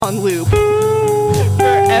on loop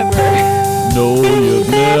forever. No, you've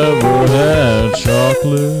never had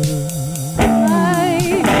chocolate.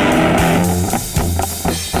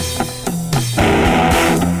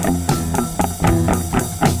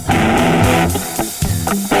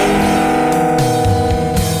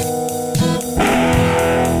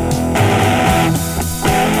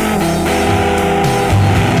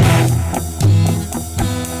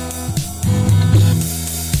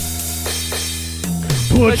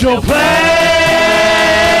 Put your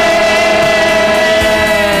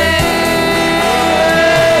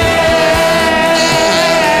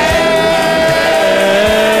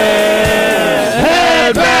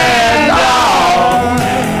headband on.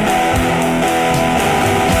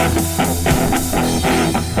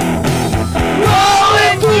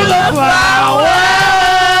 Rolling through the flowers.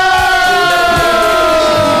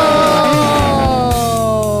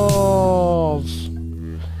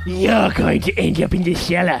 You're going to end up in the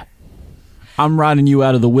cellar. I'm riding you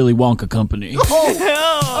out of the Willy Wonka company.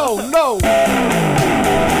 Oh no!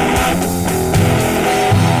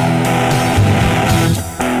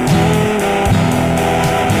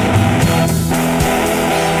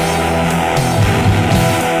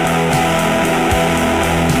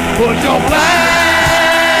 Put your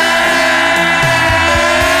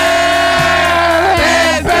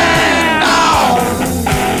headband on.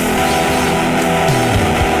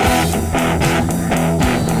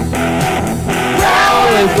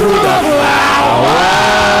 Rolling through the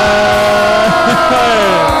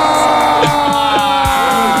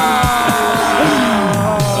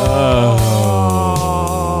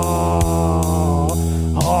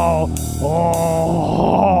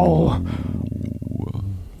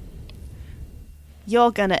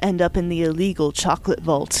You're gonna end up in the illegal chocolate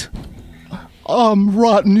vault. I'm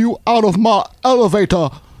rotting you out of my elevator.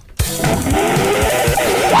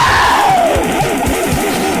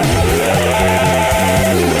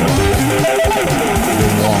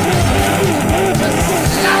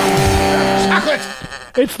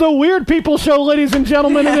 It's the Weird People Show, ladies and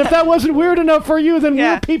gentlemen, and if that wasn't weird enough for you, then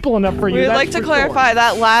Yeah. Weird People enough for you. We'd that's like to for clarify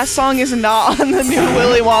that last song is not on the new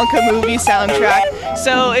Willy Wonka movie soundtrack.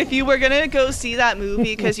 So if you were gonna go see that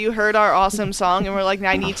movie because you heard our awesome song and were like,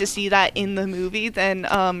 I need to see that in the movie, then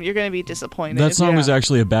you're gonna be disappointed. That song was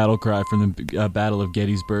actually a battle cry from the Battle of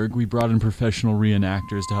Gettysburg. We brought in professional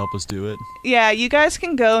reenactors to help us do it. Yeah, you guys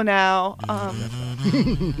can go now.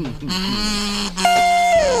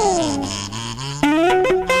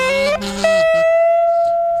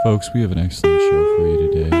 Folks, we have an excellent show for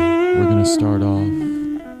you today. We're going to start off with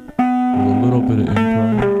a little bit of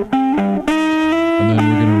improv, and then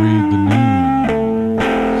we're going to read the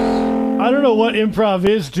news. I don't know what improv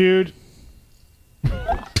is, dude.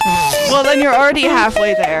 Well, then you're already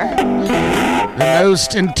halfway there. The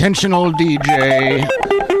most intentional DJ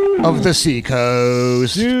of the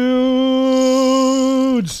seacoast.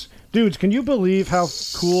 Dudes, can you believe how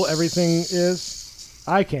cool everything is?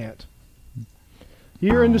 I can't.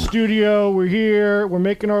 Here in the studio, we're here, we're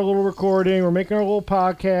making our little recording, we're making our little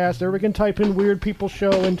podcast. Everybody can type in Weird People Show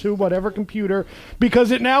into whatever computer because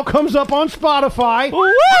it now comes up on Spotify.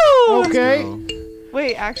 Woo! Okay?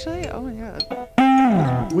 Wait, actually? Oh my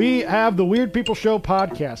god. We have the Weird People Show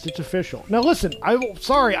podcast. It's official. Now listen, I'm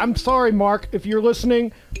sorry, Mark, if you're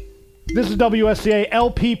listening. This is WSCA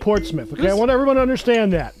LP Portsmouth, okay? I want everyone to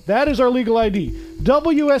understand that. That is our legal ID.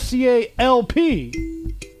 WSCA LP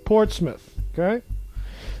Portsmouth, okay?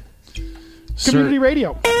 Community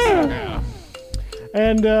radio. Yeah.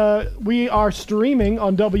 And we are streaming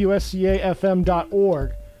on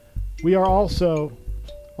WSCAFM.org. We are also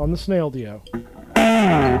on the Snail Dio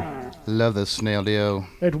Love the Snail Dio.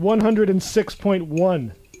 at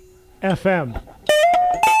 106.1 FM.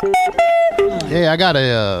 Hey, I got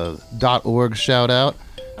a .org shout out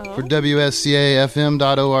for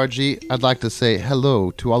WSCAFM.org. I'd like to say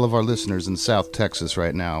hello to all of our listeners in South Texas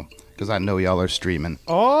right now, because I know y'all are streaming.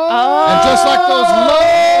 Oh! And just like those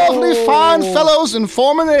lovely, fine fellows and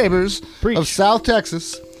former neighbors of South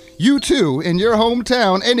Texas, you too, in your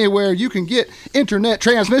hometown, anywhere you can get internet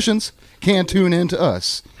transmissions, can tune in to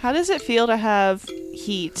us. How does it feel to have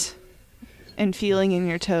heat and feeling in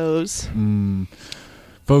your toes?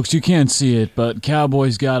 Folks, you can't see it, but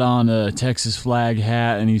Cowboy's got on a Texas flag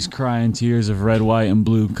hat, and he's crying tears of red, white, and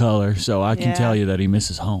blue color, so I can tell you that he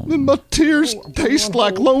misses home. And my tears taste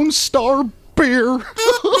like Lone Star beer.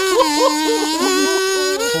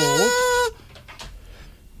 Hold.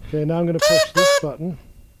 Okay, now I'm going to push this button.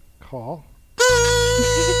 Call.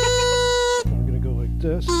 I'm going to go like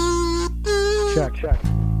this. Check.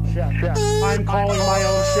 I'm calling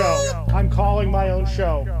my own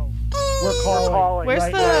show. We're calling Where's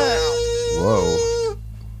right the... now. Whoa.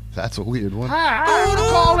 That's a weird one. Hi, I want to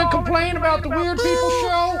call and complain about the Weird People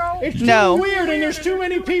Show. It's too weird, and there's too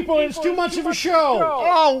many people, and it's too much of a show.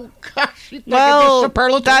 Oh, gosh. Well, all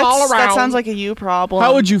around. that sounds like a you problem.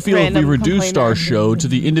 How would you feel if we random reduced complainer. our show to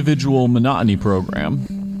the individual monotony program?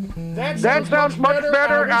 That sounds much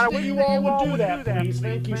better. I wish you all would do that, please.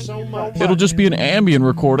 Thank you so much. It'll just be an ambient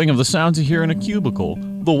recording of the sounds you hear in a cubicle.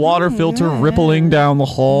 The water filter rippling down the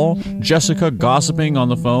hall, Jessica gossiping on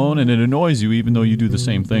the phone, and it annoys you even though you do the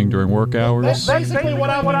same thing during work hours. That's basically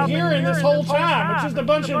what I've been hearing this whole time. It's just a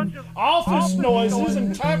bunch of office noises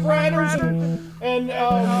and typewriters and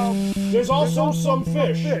there's also some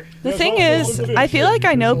fish. The thing is, I feel like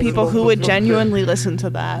I know people who would genuinely listen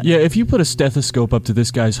to that. Yeah, if you put a stethoscope up to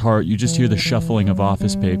this guy's heart, you just hear the shuffling of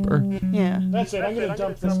office paper. Yeah. That's it. I'm going to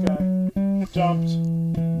dump this guy. Dumped.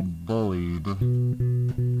 Bullied.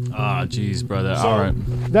 Ah, jeez, brother. So, all right.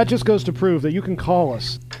 That just goes to prove that you can call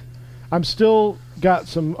us. I'm still got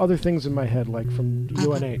some other things in my head, like from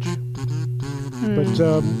UNH. But,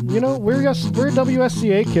 we're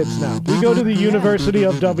WSCA kids now. We go to the University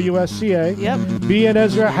of WSCA. Yep. B and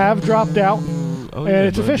Ezra have dropped out, and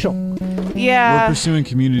it's official. Yeah. We're pursuing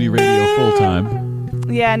community radio full time.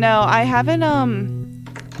 Yeah, no, I haven't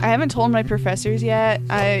told my professors yet,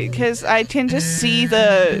 because I can just see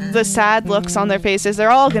the sad looks on their faces. They're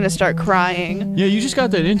all going to start crying. Yeah, you just got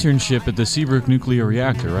that internship at the Seabrook nuclear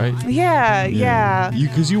reactor, right? Yeah.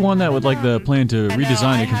 Because you won that with like the plan to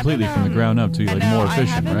redesign it completely from the ground up to be like more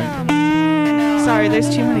efficient, right? Sorry, there's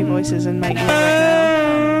too many voices in my ear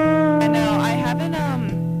right now. No, I haven't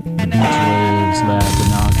The beach waves, lab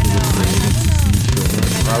binoculars,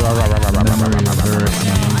 memory of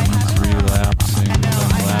hurricanes, relapsing,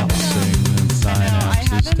 unlapsing, and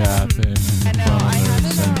synapses tapping from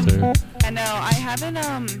their center.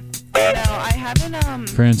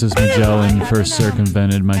 Francis Magellan first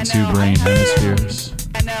circumvented my two brain hemispheres.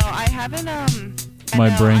 My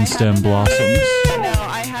brainstem blossoms.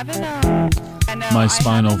 My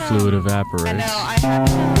spinal fluid evaporates.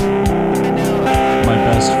 My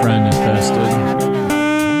best friend is bested.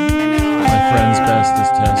 My friend's best is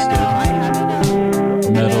tested.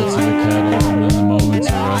 Metal to the kettle, and then the moment's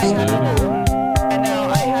arrested.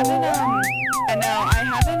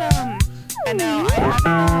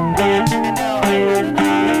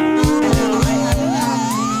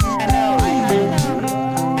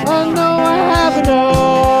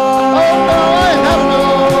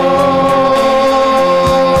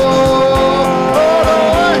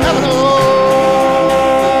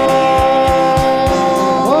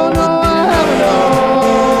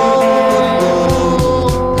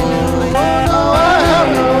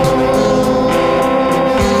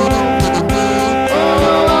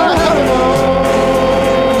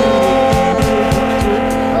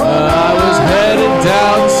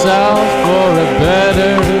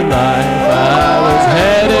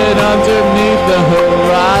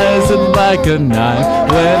 Like a knife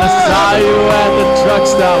when I saw you at the truck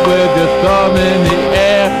stop with your thumb in the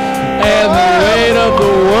air, and the weight of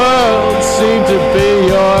the world seemed to be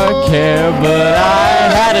your care, but I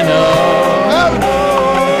had enough.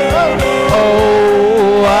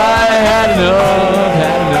 Oh, I had enough.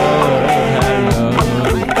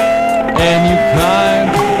 And you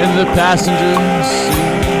climbed in the passenger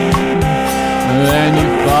seat, and you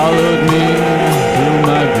followed me through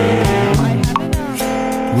my grief.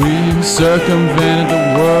 We circumvented the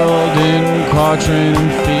world in car, train,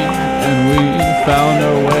 and feet, and we found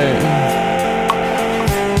our way.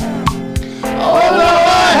 Oh no,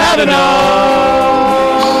 I had enough.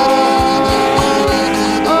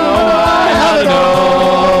 Oh, I had enough.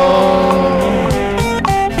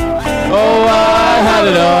 Oh, I had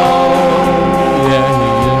it all. Yeah.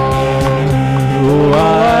 Oh,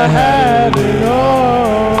 I had it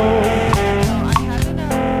all.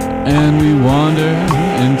 And we wandered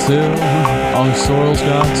until our sorrows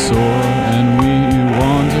got sore, and we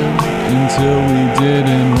wandered until we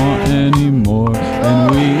didn't want any more, and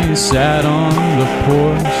we sat on the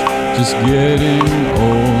porch just getting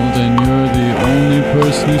old, and you're the only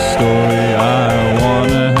person whose story I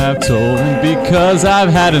wanna have told, because I've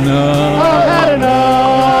had enough. I've had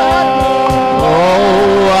enough.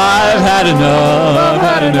 Oh, I've had enough. I've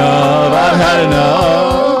had enough. I've had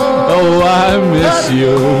enough. Oh, I miss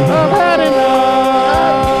you. I've had enough.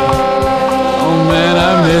 Man, I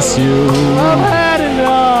miss you. I've had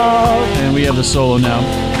enough. And we have the solo now.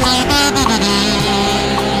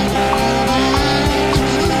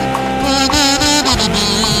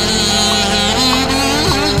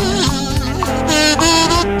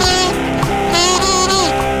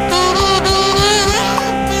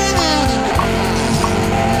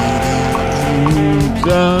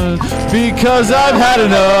 Because I've had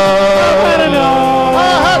enough.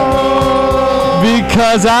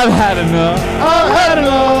 Because I've had enough. I've had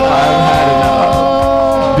enough.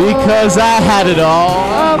 Because I had it all.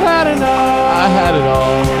 I've had enough. I had it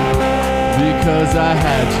all. Because I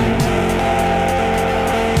had you.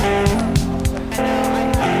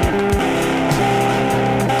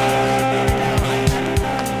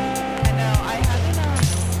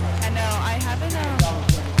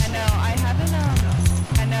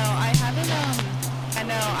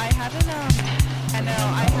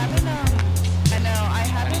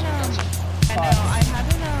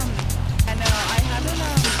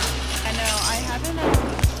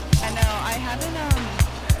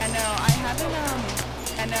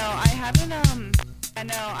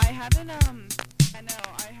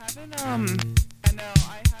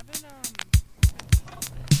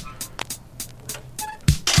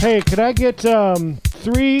 Hey, could I get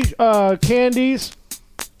 3 candies?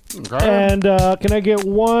 Okay. And can I get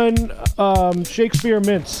 1 Shakespeare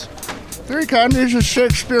mints? 3 candies of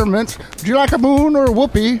Shakespeare mints. Would you like a moon or a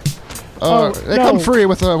whoopee? They come free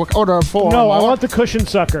with an order of 4. No, I want the cushion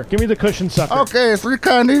sucker. Give me the cushion sucker. Okay, 3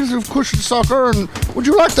 candies of cushion sucker. And would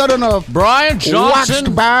you like that in a Brian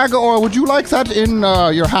Johnson waxed bag, or would you like that in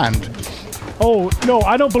your hand? Oh, no,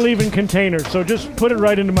 I don't believe in containers, so just put it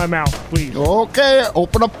right into my mouth, please. Okay,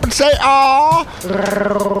 open up and say ah.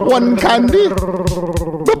 1 candy.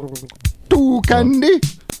 Boop. 2 candy.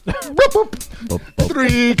 Boop, boop.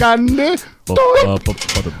 3 candy.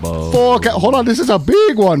 4 candy. Hold on, this is a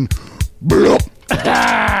big one. Bloop.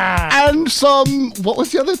 And some, what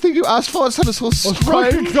was the other thing you asked for? It sounded so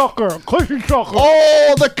strange. Cushion sucker. Cushion sucker.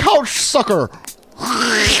 Oh, the couch sucker.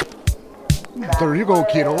 There you go,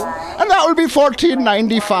 kiddo. And that would be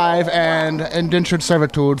 $14.95 and indentured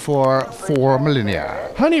servitude for 4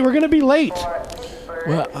 millennia. Honey, we're going to be late.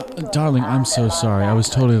 Well, darling, I'm so sorry. I was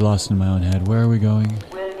totally lost in my own head. Where are we going?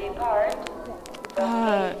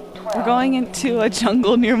 We're going into a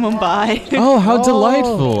jungle near Mumbai. Oh, how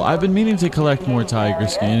delightful. I've been meaning to collect more tiger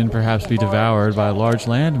skin and perhaps be devoured by a large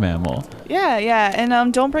land mammal. Yeah,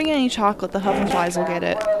 and don't bring any chocolate. The hoverflies will get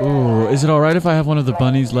it. Ooh, is it alright if I have one of the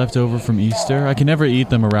bunnies left over from Easter? I can never eat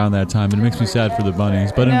them around that time, and it makes me sad for the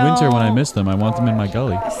bunnies. But in winter, when I miss them, I want them in my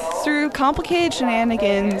gully. Through complicated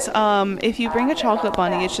shenanigans, if you bring a chocolate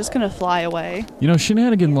bunny, it's just going to fly away. You know,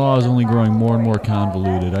 shenanigan law is only growing more and more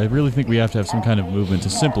convoluted. I really think we have to have some kind of movement to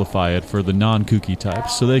simplify it for the non-kooky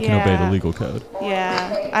types so they can obey the legal code.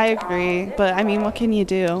 Yeah, I agree. But, I mean, what can you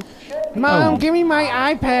do? Mom, give me my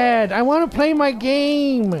iPad. I want to play my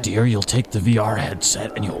game. Dear, you'll take the VR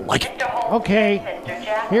headset and you'll like it. Okay,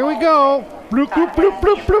 here we go. Bloop, bloop, bloop,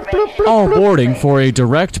 bloop, bloop, bloop, bloop, All bloop. boarding for a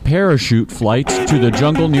direct parachute flight to the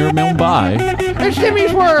jungle near Mumbai. It's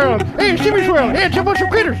Jimmy's World. Hey, it's Jimmy's World. Hey, it's a bunch of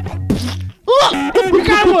critters. Look, we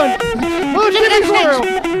got one. Oh, it's Jimmy's World.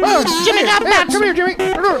 Oh, Jimmy got bats. Come here, Jimmy.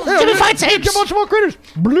 Jimmy fights apes. Jump on some more critters.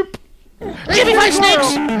 Bloop. Jimmy fights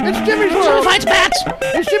snakes. It's Jimmy's World. Jimmy fights bats.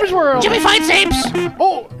 It's Jimmy's World. Jimmy fights apes.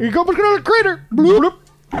 Oh, here comes another critter. Bloop.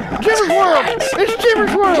 Jimmy's World. It's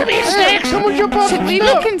Jimmy's World. Jimmy eats Hey, snakes. someone jump on Should we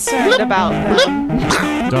be concerned about them?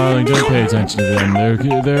 Darling, don't pay attention to them.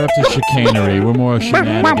 They're up to chicanery. We're more a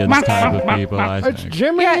shenanigans type of people, I It's think.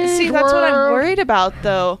 Jimmy's Yeah, see, that's what I'm World. worried about,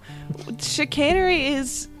 though. Chicanery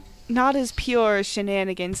is not as pure as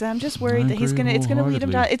shenanigans, and I'm just worried that it's gonna lead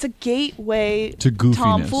him down. It's a gateway To goofiness.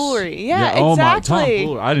 tomfoolery. Yeah, Oh my, exactly.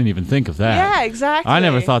 tomfoolery. I didn't even think of that. Yeah, exactly. I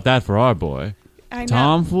never thought that for our boy. I know.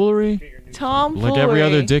 Tomfoolery? Tomfoolery. Like every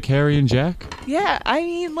other Dick, Harry, and Jack? Yeah, I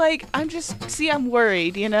mean, like, I'm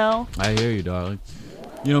worried, you know? I hear you, darling.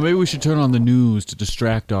 You know, maybe we should turn on the news to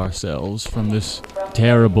distract ourselves from this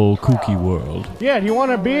terrible, kooky world. Yeah, do you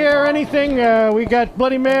want a beer or anything? We got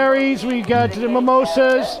Bloody Marys, we got the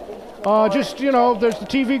mimosas. Just, you know, there's the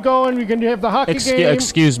TV going, we can have the hockey game.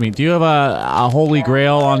 Excuse me, do you have a Holy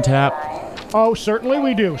Grail on tap? Oh, certainly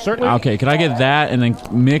we do. Certainly. Okay, can I get that and then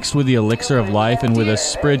mixed with the elixir of life and with a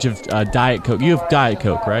spridge of Diet Coke? You have Diet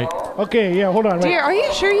Coke, right? Okay, yeah, hold on. Wait. Dear, are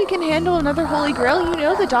you sure you can handle another Holy Grail? You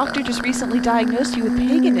know the doctor just recently diagnosed you with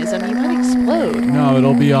paganism. You might explode. No,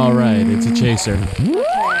 it'll be all right. It's a chaser.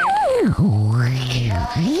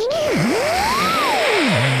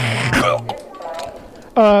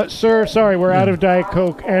 Sir, sorry, we're out of Diet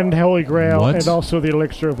Coke and Holy Grail What? and also the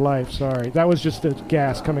elixir of life. Sorry. That was just the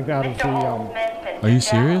gas coming out of the, Are you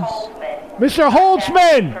serious? Mr.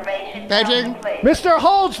 Holtzman! Paging. Mr.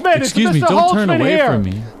 Holtzman! Excuse It's me, Mr. don't Holtzman turn away here. from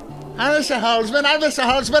me. I'm Mr.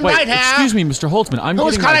 Holtzman. Wait, right here. excuse me, Mr. Holtzman. I'm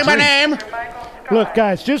Who's getting calling my drink. name? Look,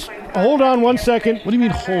 guys, just hold on 1 second. What do you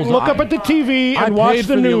mean, hold on? Look up at the TV I and watch paid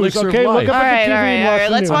the for the news, elixir of okay? life. Look up at the TV and watch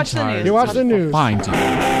the Let's news. watch the tired. news. You watch the news. Fine,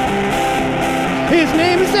 dear. His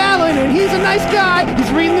name is Allan, and he's a nice guy.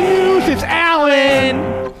 He's reading the news. It's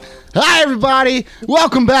Allan. Hi, everybody.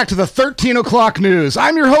 Welcome back to the 13 o'clock news.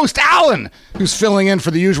 I'm your host, Allan, who's filling in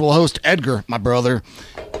for the usual host, Edgar, my brother.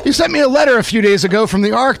 He sent me a letter a few days ago from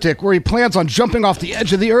the Arctic where he plans on jumping off the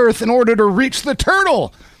edge of the Earth in order to reach the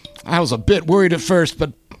turtle. I was a bit worried at first,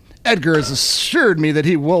 but Edgar has assured me that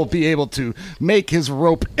he will be able to make his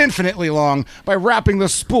rope infinitely long by wrapping the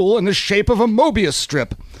spool in the shape of a Mobius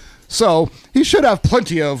strip. So, he should have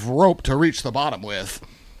plenty of rope to reach the bottom with.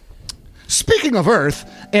 Speaking of Earth,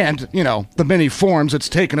 and, the many forms it's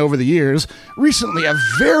taken over the years, recently a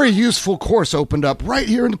very useful course opened up right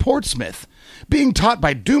here in Portsmouth. Being taught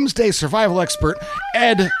by doomsday survival expert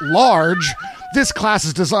Ed Large, this class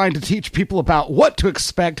is designed to teach people about what to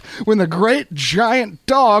expect when the great giant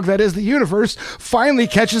dog that is the universe finally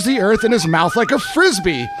catches the Earth in his mouth like a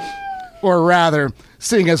frisbee. Or rather,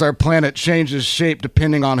 seeing as our planet changes shape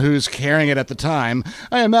depending on who's carrying it at the time,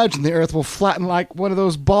 I imagine the Earth will flatten like one of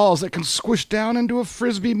those balls that can squish down into a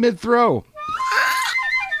frisbee mid-throw.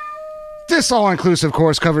 This all-inclusive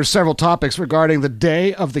course covers several topics regarding the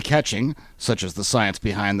day of the catching, such as the science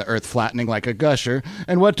behind the Earth flattening like a gusher,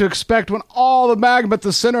 and what to expect when all the magma at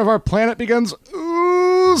the center of our planet begins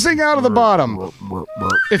oozing out of the bottom.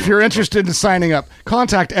 If you're interested in signing up,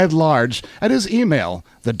 contact Ed Large at his email,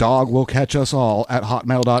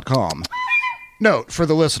 thedogwillcatchusall@hotmail.com. Note, for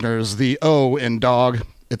the listeners, the O in dog,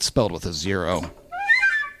 it's spelled with a 0.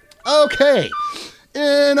 Okay.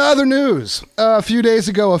 In other news, a few days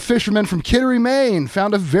ago, a fisherman from Kittery, Maine,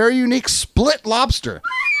 found a very unique split lobster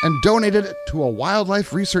and donated it to a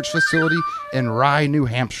wildlife research facility in Rye, New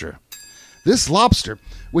Hampshire. This lobster,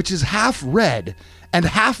 which is half red and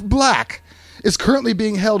half black, is currently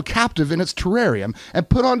being held captive in its terrarium and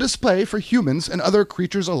put on display for humans and other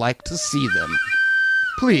creatures alike to see them.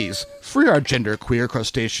 Please, free our genderqueer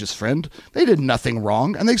crustaceous friend. They did nothing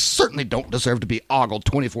wrong, and they certainly don't deserve to be ogled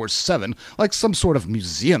 24/7 like some sort of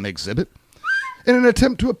museum exhibit. In an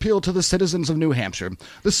attempt to appeal to the citizens of New Hampshire,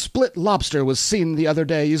 the split lobster was seen the other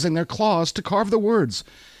day using their claws to carve the words,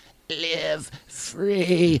 "Live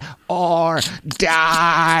free or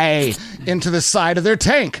die," into the side of their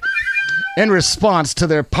tank. In response to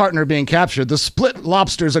their partner being captured, the split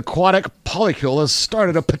lobster's aquatic polycule has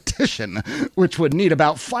started a petition, which would need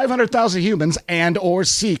about 500,000 humans and or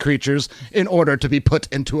sea creatures in order to be put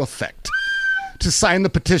into effect. To sign the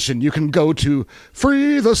petition, you can go to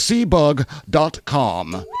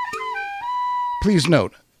freetheseabug.com. Please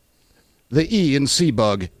note, the E in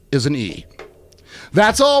seabug is an E.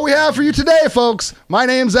 That's all we have for you today, folks. My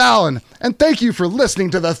name's Allan, and thank you for listening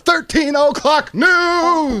to the 13 o'clock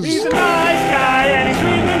news. He's a nice guy, and he's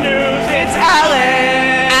reading the news. It's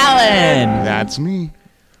Allan! That's me.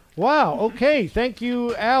 Wow, okay. Thank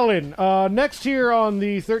you, Allan. Next here on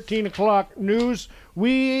the 13 o'clock news,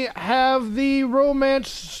 we have the romance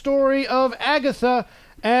story of Agatha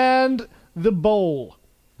and the Bowl.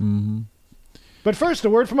 Mm-hmm. But first, a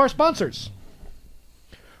word from our sponsors.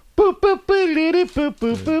 Loading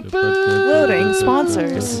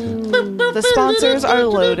sponsors. The sponsors are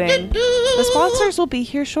loading. The sponsors will be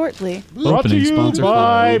here shortly. Brought to you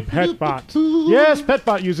by PetBot. Yes,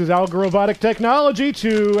 PetBot uses algorobotic technology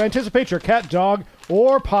to anticipate your cat, dog,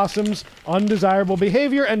 or possum's undesirable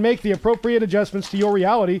behavior and make the appropriate adjustments to your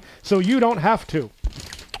reality so you don't have to.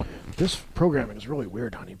 This programming is really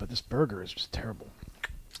weird, honey, but this burger is just terrible.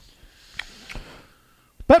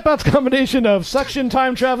 PetBot's combination of suction,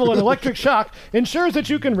 time travel, and electric shock ensures that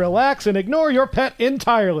you can relax and ignore your pet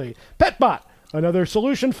entirely. PetBot, another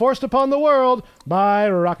solution forced upon the world by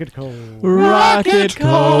Rocket Co. Rocket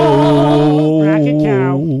Co. Rocket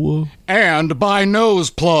Cow. And by Nose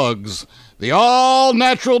Plugs, the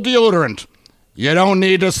all-natural deodorant. You don't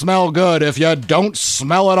need to smell good if you don't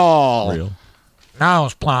smell at all. Real.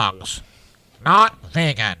 Nose plugs. Not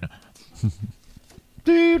vegan.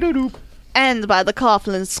 Doo-doo-doo. And by the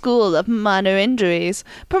Coughlin School of Minor Injuries,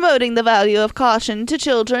 promoting the value of caution to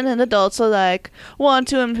children and adults alike. Want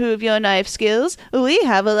to improve your knife skills? We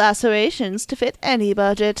have lacerations to fit any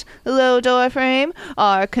budget. Low door frame?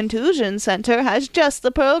 Our contusion center has just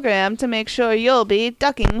the program to make sure you'll be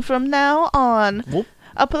ducking from now on. Whoop.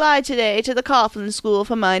 Apply today to the Coughlin School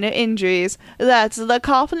for Minor Injuries. That's the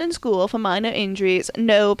Coughlin School for Minor Injuries.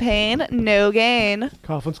 No pain, no gain.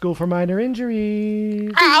 Coughlin School for Minor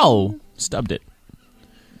Injuries. Ow! Stubbed it.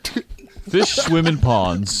 Fish swim in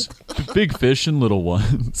ponds. Big fish and little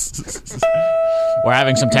ones. We're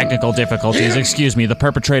having some technical difficulties. Excuse me, the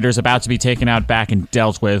perpetrator is about to be taken out back and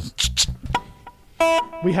dealt with.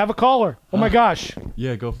 We have a caller. Oh my gosh.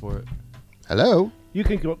 Yeah, go for it. Hello? You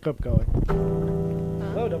can keep going.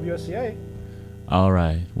 Hello, WSCA. All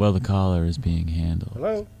right. Well, the caller is being handled.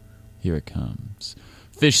 Hello? Here it comes.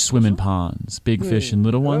 Fish swim in ponds. Big fish and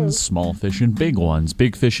little ones. Small fish and big ones.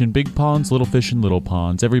 Big fish in big ponds. Little fish in little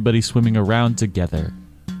ponds. Everybody swimming around together.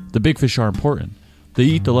 The big fish are important. They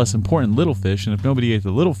eat the less important little fish, and if nobody ate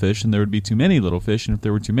the little fish, then there would be too many little fish, and if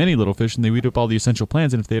there were too many little fish, then they would eat up all the essential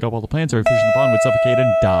plants, and if they ate up all the plants, every fish in the pond would suffocate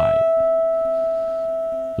and die.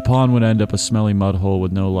 The pond would end up a smelly mud hole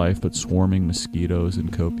with no life but swarming mosquitoes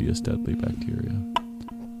and copious deadly bacteria.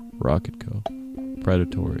 Rocket Co.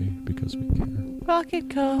 Predatory because we care. Rocket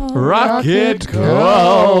Co. Rocket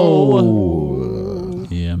Co.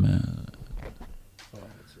 Yeah, man.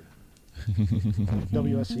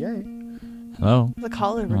 WSCA. Hello. The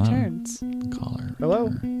caller returns. The caller. Hello?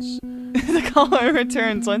 returns. The caller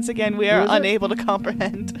returns. Once again, we are Who is it? unable to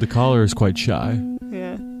comprehend. The caller is quite shy.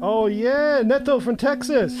 Yeah. Oh, yeah. Neto from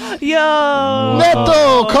Texas. Yo!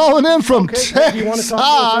 Neto calling in from Okay, do you want to talk to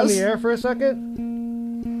us on the Texas. air for a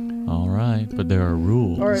second? All right, but there are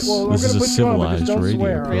rules. All right, well, this we're is going a to put you on, but just civilized don't radio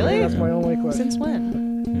swear. program. Really? That's my only question. Since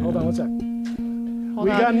when? Hold on one sec. Hold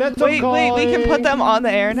We on. got Neto Wait, we can put calling. them on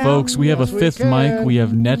the air now? Folks, we have Yes, a we fifth can. mic. We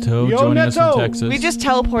have Neto Yo, joining us Neto. from Texas. We just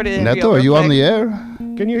teleported in. Neto, real are you on quick. the air?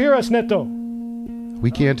 Can you hear us, Neto? We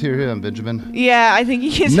can't hear him, Benjamin. Yeah, I think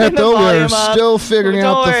he's in the Neto, volume we're up. still figuring Don't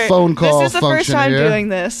out the worry. phone call This is the first function time here. doing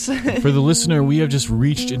this. For the listener, we have just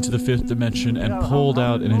reached into the fifth dimension and pulled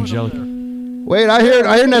out an angelic. Wait, I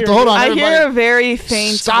hear Neto. Hold on, I everybody. hear a very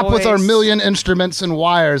faint Stop with our voice. million instruments and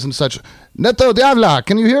wires and such. Neto Diabla,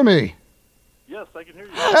 can you hear me? Yes, I can hear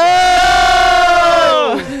you.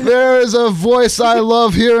 Oh! There is a voice I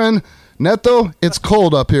love hearing. Neto, it's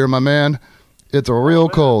cold up here, my man. It's a real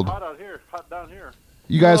cold. Hot out here. Hot down here.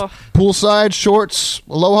 You guys Ugh. poolside shorts,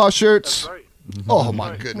 aloha shirts. That's right. Oh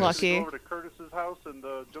my Right. goodness. Lucky. Go over to Curtis's house and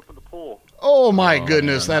jump in the pool. Oh my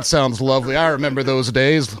goodness, that sounds lovely. I remember those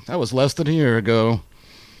days. That was less than a year ago.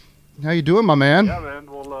 How you doing, my man? Yeah, man.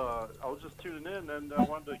 Well, I was just tuning in and I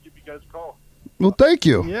wanted to give you guys a call. Well, thank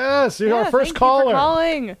you. Yes, you're Yeah, our first thank caller. You for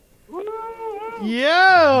calling.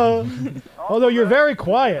 Yeah. Although you're very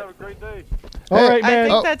quiet. Have a great day. All Hey, right, I man.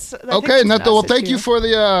 think that's. I think Okay, that's Neto. Well, message thank you for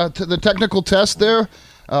the technical test there.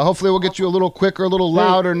 Hopefully, we'll get you a little quicker, a little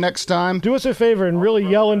louder next time. Do us a favor and really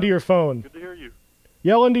yell into your phone. Good to hear you.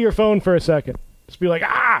 Yell into your phone for a second. Just be like,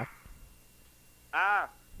 ah! Ah.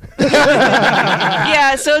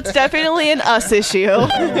 Yeah, so it's definitely an us issue. All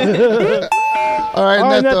right, All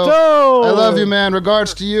right, Neto. Neto. I love you, man.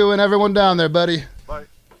 Regards to you and everyone down there, buddy. Bye.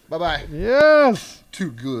 Bye-bye. Yes.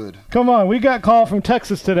 Too good. Come on, we got call from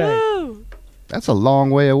Texas today. Woo. That's a long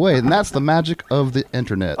way away, and that's the magic of the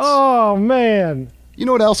internet. Oh, man. You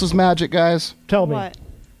know what else is magic, guys? Tell me. What?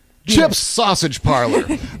 Chip's Sausage Parlor.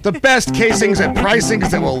 The best casings and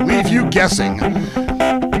pricings that will leave you guessing.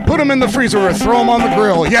 Put them in the freezer or throw them on the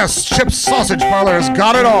grill. Yes, Chip's Sausage Parlor has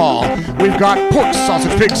got it all. We've got pork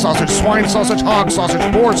sausage, pig sausage, swine sausage, hog sausage,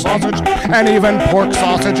 boar sausage, and even pork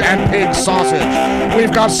sausage and pig sausage.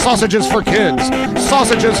 We've got sausages for kids,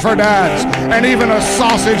 sausages for dads, and even a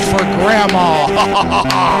sausage for grandma.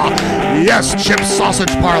 Yes, Chip's Sausage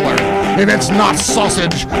Parlor. If it's not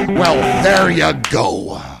sausage, well, there you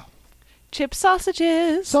go. Chip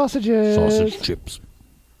sausages. Sausages. Sausage chips.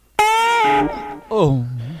 Oh.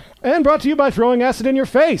 And brought to you by throwing acid in your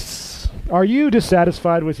face. Are you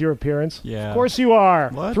dissatisfied with your appearance? Yeah. Of course you are.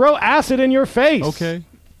 What? Throw acid in your face. Okay.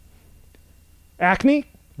 Acne,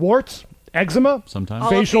 warts, eczema, Sometimes. All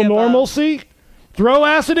of facial the above. normalcy. Throw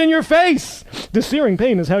acid in your face. The searing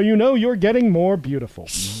pain is how you know you're getting more beautiful.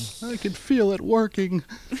 I can feel it working.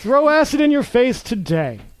 Throw acid in your face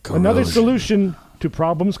today. Another Corrosion. solution to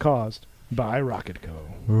problems caused by Rocket Co.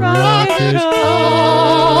 Rocket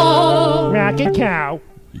Rocket Cow.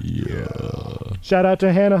 Yeah. Shout out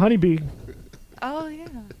to Hannah Honeybee. Oh yeah.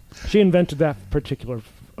 She invented that particular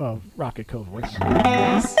Rocket Co voice.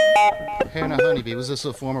 Yes. Hannah Honeybee, was this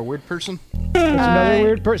a former weird person? That's another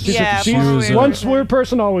weird person. Yeah, She's more weird once person. weird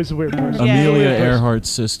person, always a weird person. Yeah, Amelia yeah. Earhart's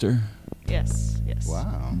sister. Yes. Yes.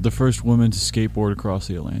 Wow. The first woman to skateboard across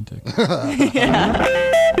the Atlantic.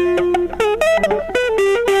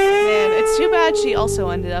 Man, it's too bad she also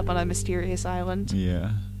ended up on a mysterious island.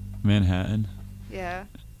 Yeah. Manhattan. Yeah.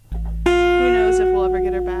 Who knows if we'll ever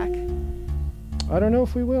get her back? I don't know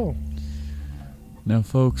if we will. Now,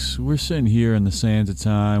 folks, we're sitting here in the sands of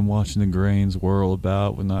time watching the grains whirl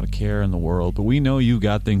about with not a care in the world, but we know you've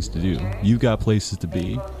got things to do. You've got places to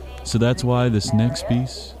be. So that's why this next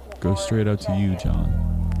piece goes straight out to you,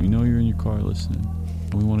 John. We know you're in your car listening,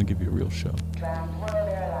 and we want to give you a real show.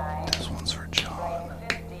 This one's for John.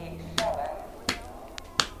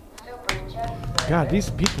 God, these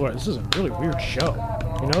people this is a really weird show.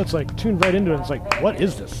 You know, it's like tuned right into it. It's like, what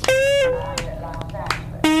is this?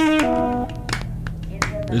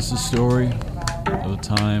 It's the story of the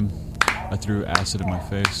time I threw acid in my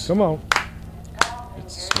face. Come on.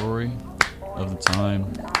 It's the story of the time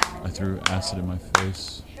I threw acid in my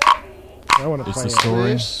face. I want to It's play the it.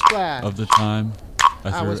 story Splash. of the time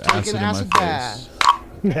I threw was acid taking in my acid face. bath.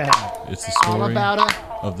 It's the All story about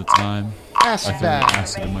a of the time acid I threw bath.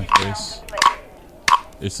 acid in my face.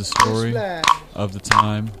 It's the story Splash. of the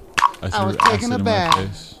time I threw was acid taking a in bath. my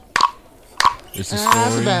face. It's the Acid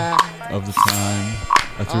story bath. of the time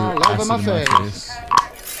I threw All over acid my in my face.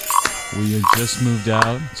 face. We had just moved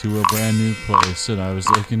out to a brand new place, and I was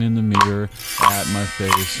looking in the mirror at my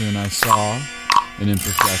face, and I saw an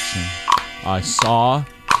imperfection. I saw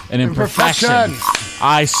an imperfection.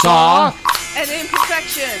 I saw. An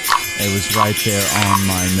imperfection. It was right there on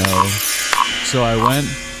my nose. So I went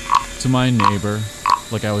to my neighbor,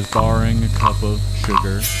 like I was borrowing a cup of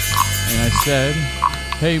sugar, and I said,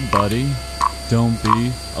 "Hey, buddy, don't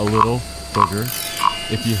be a little booger.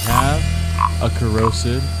 If you have a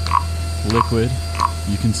corrosive liquid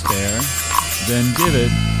you can spare, then give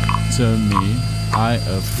it to me. I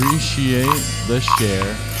appreciate the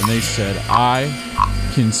share." And they said, "I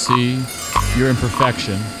can see your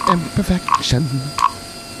imperfection. Imperfection.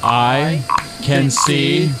 I can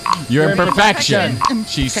see your imperfection."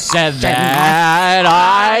 She said that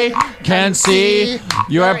I can see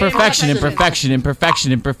your imperfection, imperfection,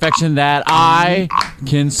 that I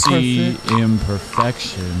can see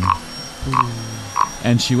imperfection.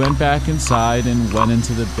 And she went back inside and went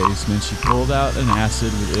into the basement. She pulled out an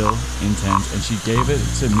acid with ill intent, and she gave it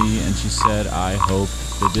to me, and she said, "I hope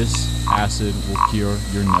that this acid will cure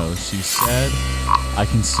your nose." She said, "I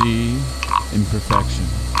can see imperfection."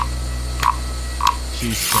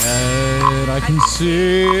 She said, "I can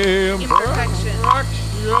see Imperfection.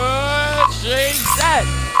 She said,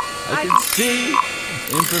 "I can see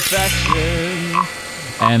imperfection."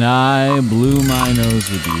 And I blew my nose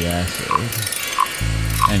with the acid.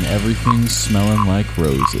 And everything's smelling like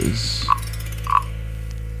roses.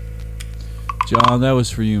 John, that was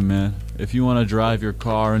for you, man. If you want to drive your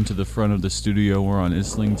car into the front of the studio, we're on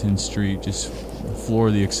Islington Street. Just floor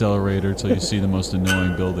the accelerator till you see the most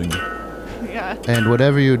annoying building. Yeah. And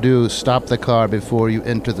whatever you do, stop the car before you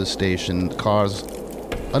enter the station. Cars,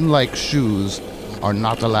 unlike shoes, are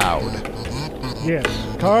not allowed. Yes.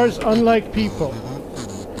 Cars, unlike people.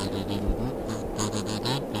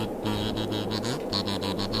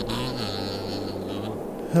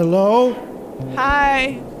 Hello?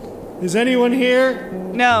 Hi. Is anyone here?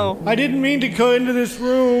 No. I didn't mean to go into this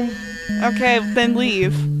room. Okay, then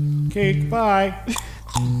leave. Okay, bye.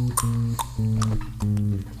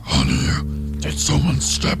 Honey, did someone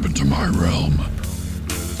step into my realm?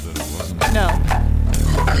 No.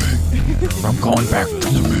 I'm going back to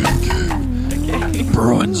the man cave.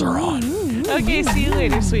 Bruins are on. Okay, see you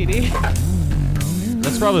later, sweetie.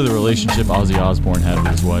 That's probably the relationship Ozzy Osbourne had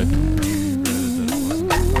with his wife.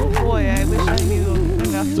 Oh boy, I wish I knew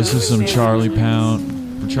enough to This is some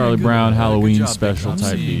understand. Charlie Brown Halloween good job, special I'm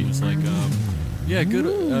type seeing. beat. It's like, yeah,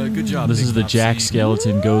 good job. This Big is the Top. Jack See?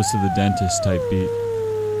 Skeleton goes to the dentist type beat.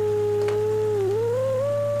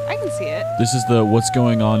 I can see it. This is the what's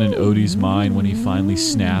going on in Odie's mind when he finally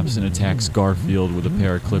snaps and attacks Garfield with a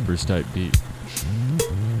pair of clippers type beat.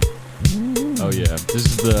 Oh yeah, this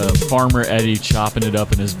is the Farmer Eddie chopping it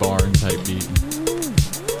up in his barn type beat.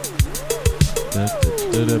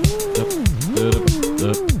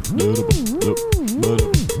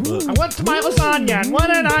 I went to my lasagna, and what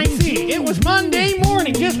did I see? It was Monday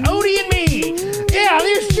morning, just Odie and me. Yeah,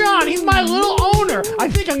 there's John. He's my little owner. I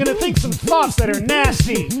think I'm gonna think some thoughts that are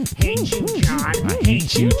nasty. Hate you, John. I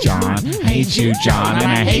hate you, John. Hate you, John.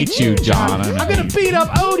 And I hate you, John. I'm gonna beat up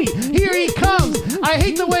Odie. Here he comes. I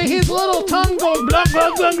hate the way his little tongue goes blah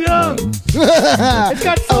blah blah blah. It's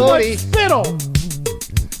got so Odie. much spittle.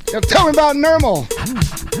 Now tell me about Nermal.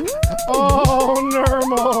 Oh,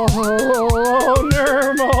 Nermal. Oh,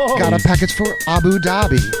 Nermal. Got a package for Abu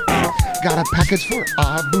Dhabi. Got a package for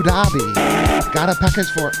Abu Dhabi. Got a package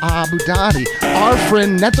for Abu Dhabi. Our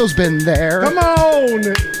friend Neto's been there. Come on.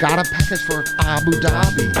 Got a package for Abu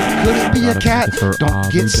Dhabi. Could it be a cat? package for Don't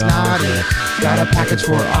Abu get snotty. Dhabi. Got a package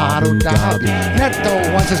for Abu Dhabi.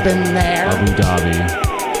 Neto once has been there. Abu Dhabi.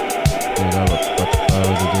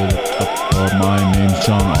 My name's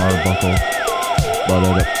John Arbuckle.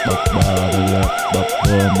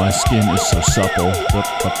 My skin is so supple.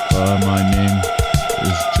 My name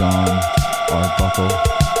is John Arbuckle.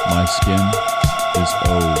 My skin is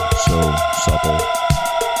oh so supple.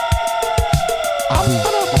 Abu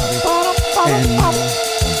Dhabi. And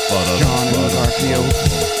John and Garfield.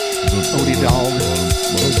 Odie Dog.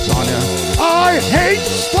 Lasagna. I hate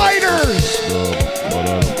spiders!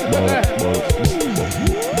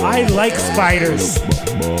 I like spiders.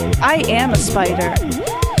 I am a spider.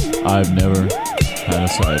 I've never had a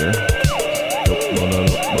cider.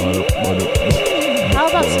 How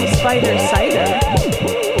about some spider cider?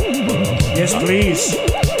 Yes, please.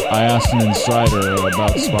 I asked an insider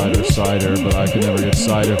about spider cider, but I could never get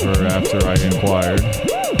sight of her after I inquired.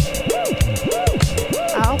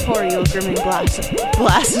 I'll pour you a brimming glass of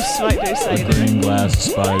spider A cider. green glass of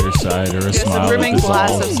spider cider, a Yes, smile a brimming that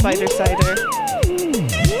glass dissolves. of spider cider.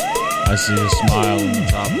 I see a smile on the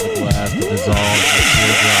top of the glass that dissolves with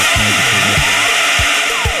teardrops negatively.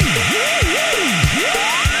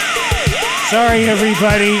 Sorry,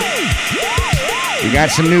 everybody. We got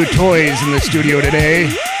some new toys in the studio today.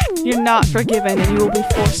 You're not forgiven, and you will be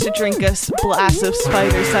forced to drink a glass of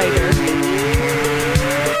spider cider.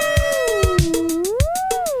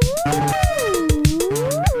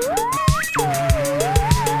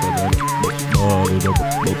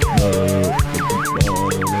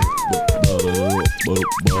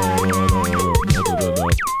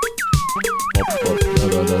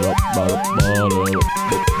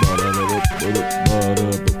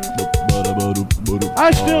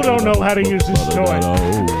 I still don't know how to use this toy.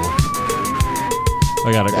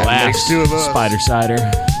 I got a glass makes two of us. spider cider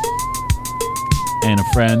and a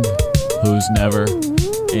friend who's never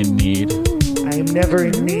in need. I am never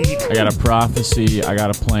in need. I got a prophecy, I got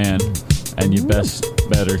a plan, and you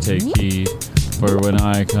better take heed. For when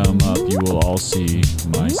I come up, you will all see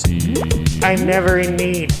my seed. I'm never in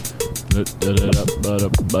need.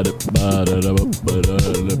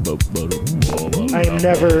 I am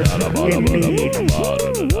never in need.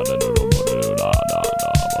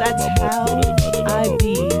 That's how I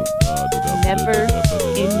be. Never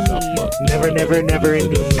in need. Never, never, never in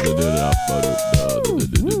need.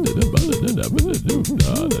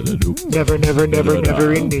 Never, never, never,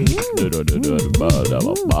 never in need. And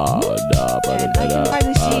I can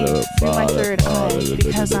hardly see through my third eye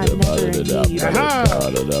because I'm never in need.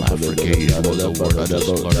 Bifurcated was a word I just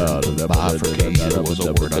learned. Bifurcated was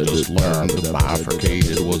a word I just learned.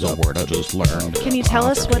 Bifurcated was a word I just learned. Can you tell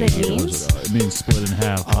us what it means? It means split in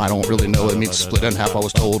half. I don't really know. It means split in half, I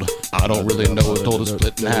was told. I don't really know. I was told to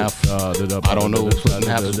split in half. I don't know. Split in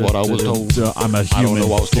half is what I was told. I'm a I don't human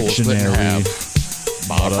know. I was told split in dictionary. half.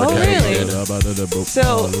 Oh, really?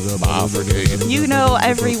 So, Bifurcated. you know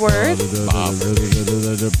every word? That's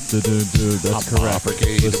correct.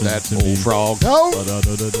 Bifurcated, that bullfrog. No.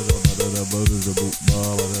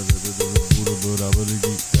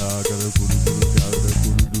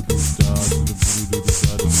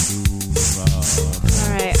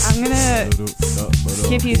 Alright, I'm gonna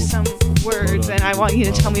give you some words and I want you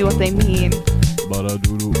to tell me what they mean.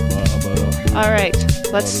 Alright,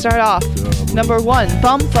 let's start off. Number 1,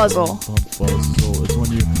 bumfuzzle. Bumfuzzle. It's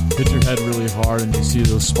when you hit your head really hard and you see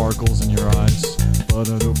those sparkles in your eyes.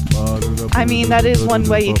 I mean, that is one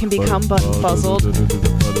way you can become bumfuzzled.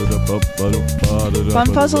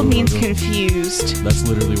 Bumfuzzled means confused. That's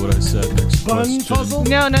literally what I said. Next question. Bunfuzzle?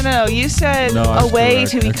 No. You said No, a that's way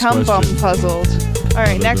correct. to Next become question. bumfuzzled.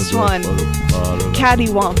 Alright, next one.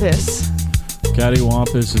 Cattywampus.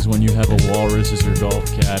 Cattywampus is when you have a walrus as your golf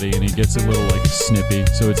caddy and he gets a little like snippy,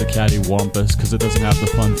 so it's a cattywampus because it doesn't have the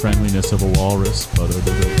fun friendliness of a walrus.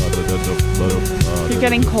 You're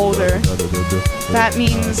getting colder. That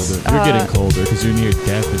means, you're getting colder because you're near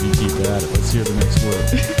death if you keep at it. Let's hear the next word.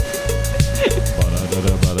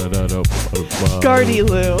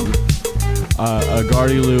 Gardy-loo. A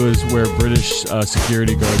gardy-loo is where British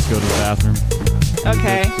security guards go to the bathroom.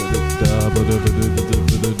 Okay.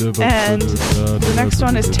 And the next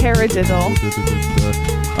one is taradiddle.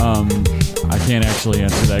 I can't actually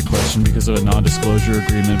answer that question because of a non-disclosure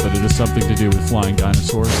agreement, but it has something to do with flying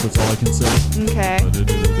dinosaurs. That's all I can say. Okay.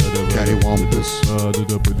 Cattywampus.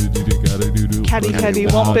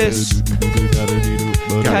 Cattywampus.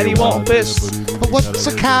 Cattywampus. But what's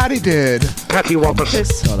a catty did? Cattywampus.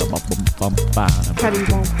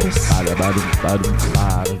 Cattywampus.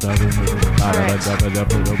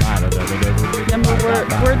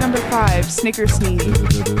 Word number 5, snickersnee.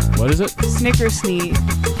 What is it? Snickersnee.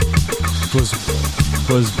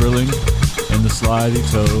 Was brilling in the slidey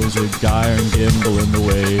toes, a gyre and gimble in the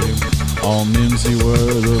wave. All mimsy were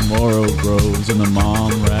the morrow groves, and the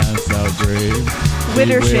mom rats out grave.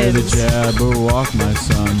 Beware the Widdershins. jabberwock, my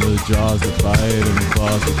son, the jaws that bite and the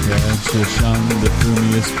claws that catch. To shun the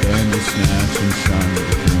frumiest bandersnatch, and shun the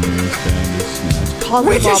frumiest bandersnatch.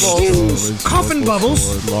 Coffin bubbles. Coffin bubbles.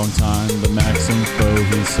 Long time, the maxim foe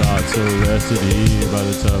he sought, so rested he by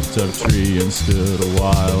the tough tree and stood a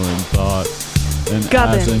while and thought. And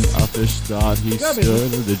Gubbins. as an uffish thought, he Gubbins.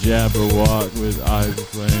 stood the Jabberwock with eyes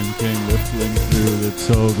aflame, came whiffling through the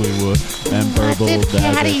totally wood and burbled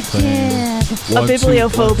as it claimed. A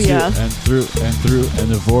bibliophobia. And through, and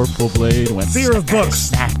the vorpal blade went Fear of books.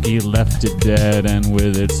 snack, he left it dead, and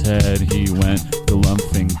with its head he went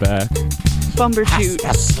galumphing back. Bumbershoot.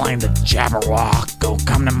 Hast slain the Jabberwock. Go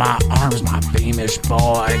come to my arms, my beamish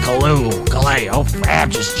boy. Calloo, Caleo,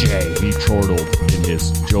 Frabjous J. He chortled in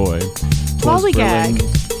his joy. 'Twas Lollygag.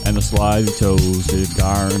 thrilling, and the slithy toes did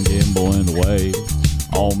gyre and gimble in the way.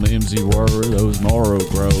 All mimsy were those Moro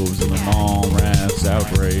groves and the mom rats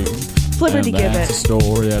outgrave. Flibberty And that's a Gibbet.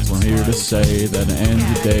 story, that's what I'm here to say, that at the end of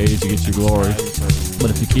the day you get your glory. But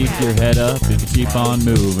if you keep your head up, if you keep on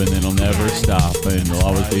moving, then it'll never stop, and you'll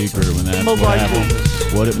always be grooving. That's what happens,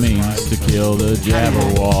 what it means to kill the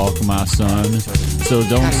Jabberwock, my son. So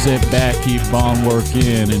don't sit back, keep on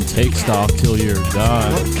working, and take stock till you're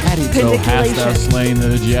done. So hast thou slain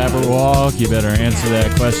the Jabberwock? You better answer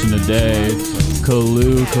that question today.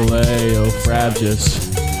 Calloo, Caleo, Frabjous,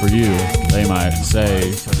 for you, they might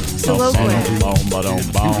say. Soliloquy. In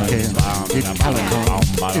Calico,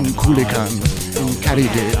 in Kulikan, in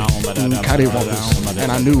Caride, in Carrywampus,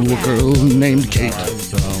 and I knew a girl named Kate.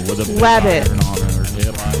 Wabbit.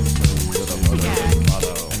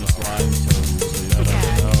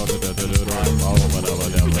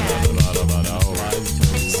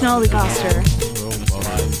 Snollygoster.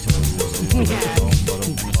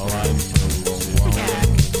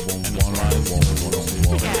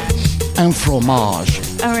 And fromage,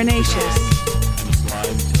 Arenaceous.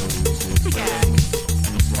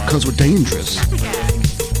 because we're dangerous,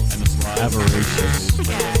 Avaricious,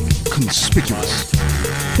 conspicuous,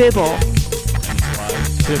 Bibble.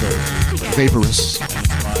 fiddle, vaporous,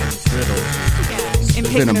 fiddle,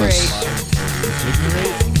 venomous,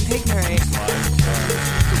 Impignorate.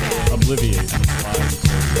 obliviate.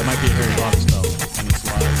 That might be a Harry Potter spell.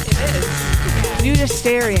 It is.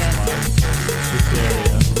 Nudisterian.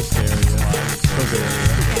 Hysteria, Bavaria,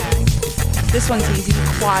 This one's easy.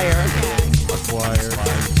 Choir. acquire,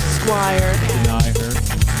 Squire. deny her,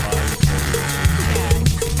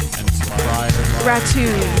 and prior,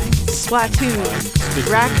 Ratoon. Splatoon.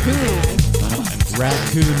 Raccoon.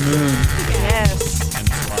 raccoon moon. Yes.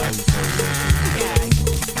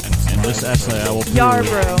 In this essay, I will prove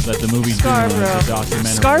Yarborough. that the movie Dune Scarborough. is a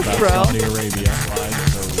documentary Scarfborough. about Saudi Arabia.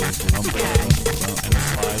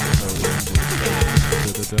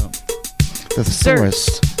 The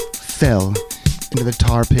thesaurus fell into the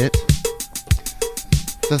tar pit.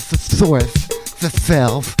 The thesaurus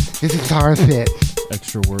fell into the tar pit.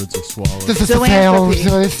 Extra words are swallowed. The thesaurus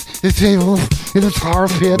Zoanthropy. in the tar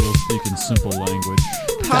pit. We'll speak in simple language.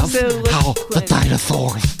 That's how the Possiliquid.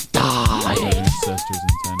 dinosaurs died. Ancestors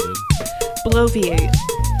intended. Bloviate.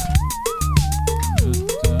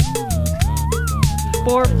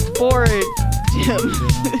 Forage.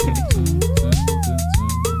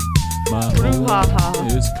 My Brouhaha. home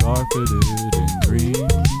is carpeted in green.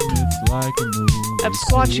 It's like a movie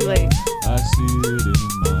Absquatulate. scene. I see it in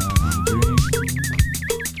my dream.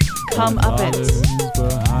 Come My uppance. father's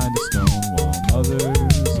behind a stone wall,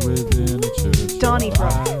 mother's within a church.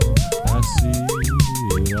 Donnybrook. I see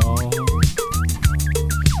it all.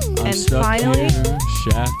 I'm And stuck finally- here,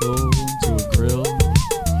 shackled to a grill.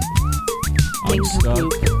 I'm Things stuck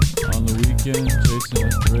poop. on the weekend chasing a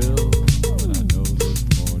thrill. But I know there's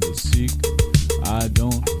more to seek. I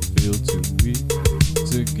don't feel too weak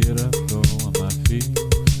to get up, go on my feet,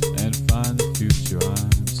 and find the future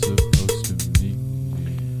I'm supposed to meet.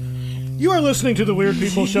 You are listening to the Weird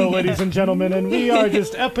People Show, ladies and gentlemen, and we are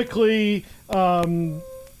just epically,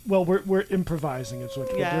 well, we're improvising. It's what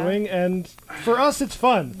Yeah. we're doing, and for us, it's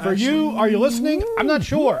fun. For you, are you listening? I'm not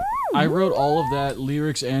sure. I wrote all of that,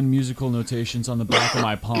 lyrics and musical notations, on the back of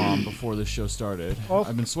my palm before the show started. Oh.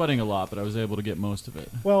 I've been sweating a lot, but I was able to get most of it.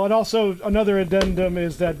 Well, and also another addendum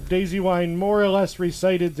is that Daisy Wine more or less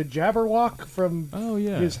recited the Jabberwock from Oh,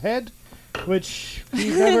 yeah. his head, which he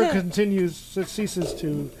never ceases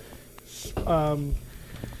to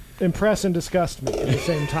impress and disgust me at the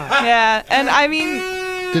same time. Yeah, and I mean,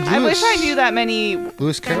 Did I wish Lewis- I knew that many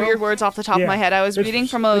Lewis Carroll? weird words off the top Yeah. of my head. I was It's- reading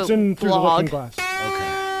from a it's in Through the Looking blog. Glass.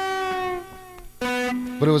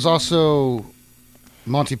 But it was also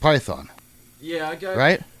Monty Python, Yeah, I got.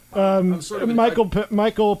 right? sort of an-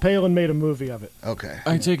 Michael Palin made a movie of it. Okay.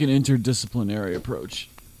 I take an interdisciplinary approach.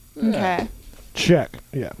 Okay. Check.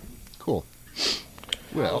 Yeah. Cool.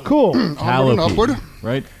 Well, Cool. onward and Calliope, upward.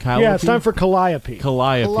 right? Calliope? Yeah, it's time for Calliope.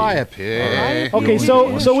 Calliope. Okay,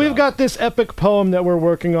 so we've got this epic poem that we're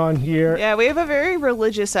working on here. Yeah, we have a very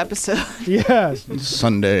religious episode. Yes.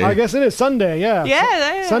 Sunday. I guess it is Sunday, yeah.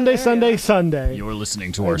 Yeah. Sunday. You're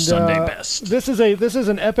listening to our And, Sunday best. This is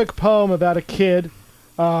an epic poem about a kid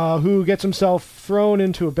who gets himself thrown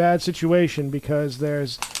into a bad situation because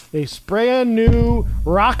there's a brand new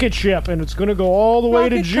rocket ship and it's going to go all the way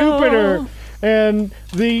to Jupiter. And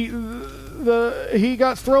he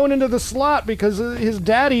got thrown into the slot because his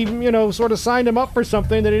daddy, sort of signed him up for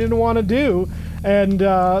something that he didn't want to do, and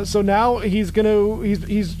so now he's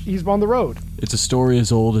on the road. It's a story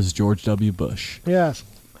as old as George W. Bush.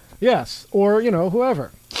 Yes, or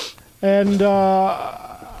whoever, and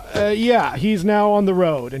he's now on the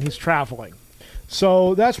road and he's traveling.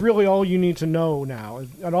 So that's really all you need to know now,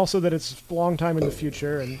 and also that it's a long time in the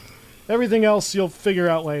future, and everything else you'll figure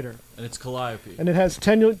out later. And it's Calliope. And it has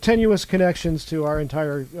tenuous connections to our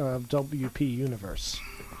entire WP universe.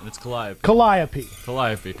 And it's Calliope. Calliope.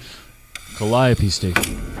 Calliope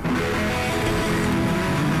Station.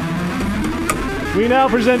 We now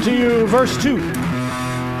present to you verse 2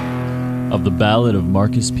 of the Ballad of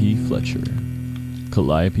Marcus P. Fletcher,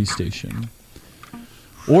 Calliope Station.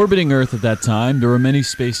 Orbiting Earth at that time, there were many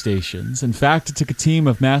space stations. In fact, it took a team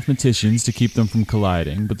of mathematicians to keep them from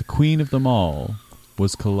colliding, but the queen of them all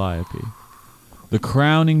was Calliope. The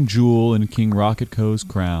crowning jewel in King Rocket Co's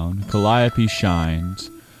crown, Calliope shined.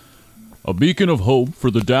 A beacon of hope for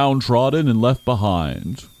the downtrodden and left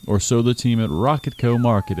behind, or so the team at Rocket Co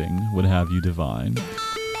Marketing would have you divine.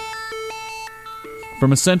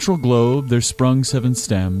 From a central globe there sprung 7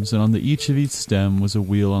 stems, and on each stem was a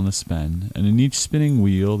wheel on the spen, and in each spinning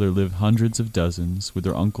wheel there lived hundreds of dozens, with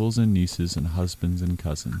their uncles and nieces and husbands and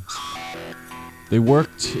cousins. They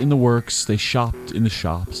worked in the works, they shopped in the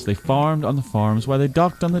shops, they farmed on the farms, while they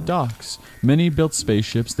docked on the docks. Many built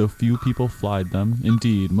spaceships, though few people flied them.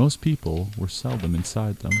 Indeed, most people were seldom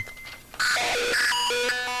inside them.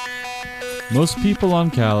 Most people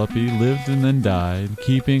on Calliope lived and then died,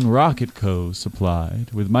 keeping Rocket Co.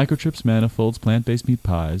 supplied with microchips, manifolds, plant-based meat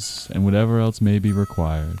pies, and whatever else may be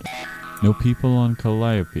required. No people on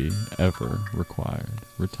Calliope ever retired,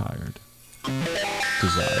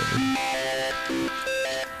 desired.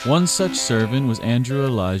 One such servant was Andrew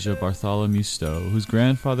Elijah Bartholomew Stowe, whose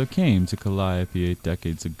grandfather came to Calliope 8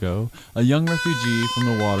 decades ago, a young refugee from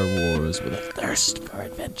the water wars with a thirst for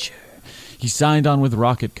adventure. He signed on with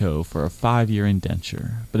Rocket Co. for a 5-year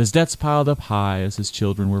indenture, but his debts piled up high as his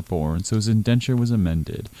children were born, so his indenture was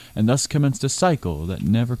amended, and thus commenced a cycle that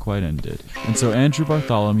never quite ended. And so Andrew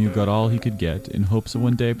Bartholomew got all he could get, in hopes of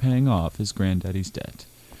one day paying off his granddaddy's debt.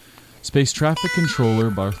 Space Traffic Controller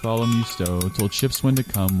Bartholomew Stowe told ships when to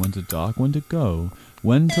come, when to dock, when to go,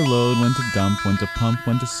 when to load, when to dump, when to pump,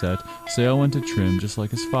 when to set, sail, when to trim, just like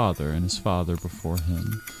his father and his father before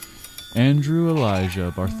him. Andrew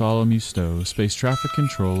Elijah Bartholomew Stowe, Space Traffic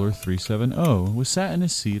Controller 370, was sat in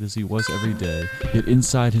his seat as he was every day, yet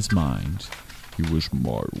inside his mind, he was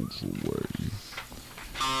miles away.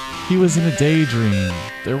 He was in a daydream.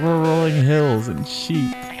 There were rolling hills and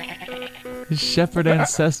sheep. His shepherd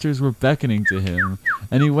ancestors were beckoning to him,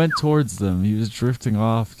 and he went towards them. He was drifting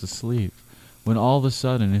off to sleep, when all of a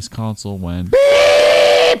sudden his console went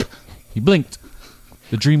beep! He blinked.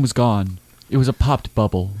 The dream was gone. It was a popped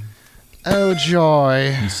bubble. Oh,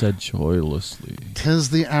 joy, he said joylessly. 'Tis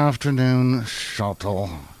the afternoon shuttle.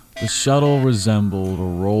 The shuttle resembled a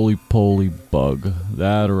roly-poly bug,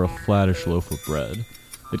 that or a flattish loaf of bread.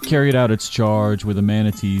 It carried out its charge with a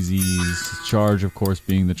manatee's ease, charge of course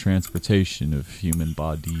being the transportation of human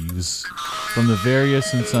bodies. From the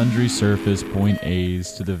various and sundry surface point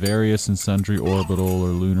A's to the various and sundry orbital or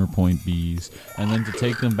lunar point B's, and then to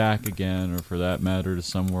take them back again, or for that matter to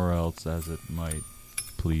somewhere else as it might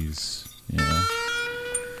please. Yeah.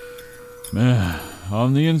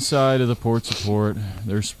 On the inside of the port support,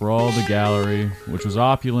 there sprawled a gallery, which was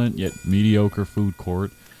opulent yet mediocre food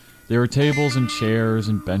court. There were tables and chairs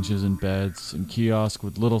and benches and beds, and kiosks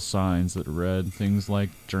with little signs that read things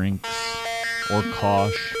like drinks, or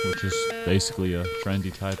kosh, which is basically a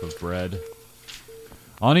trendy type of bread.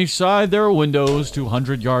 On each side there were windows,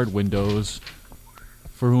 200-yard windows,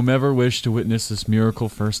 for whomever wished to witness this miracle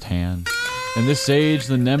firsthand. In this age,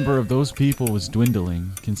 the number of those people was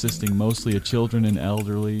dwindling, consisting mostly of children and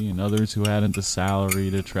elderly, and others who hadn't the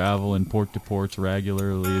salary to travel in port to ports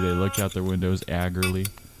regularly. They looked out their windows angrily.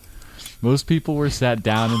 Most people were sat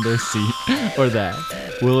down in their seat, or that,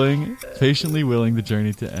 patiently willing the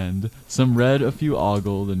journey to end. Some read, a few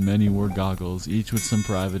ogled, and many wore goggles, each with some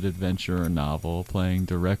private adventure or novel playing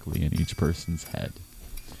directly in each person's head.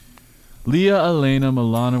 Leah Elena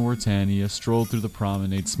Milana Wartania strolled through the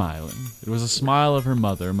promenade smiling. It was a smile of her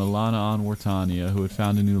mother, Milana Ann Wartania, who had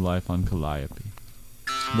found a new life on Calliope.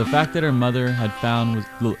 The fact that her mother had found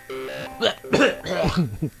was...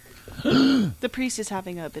 The priest is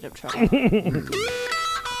having a bit of trouble.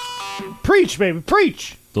 Preach, baby,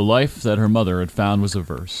 preach! The life that her mother had found was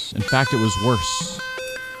averse. In fact, it was worse.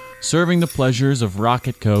 Serving the pleasures of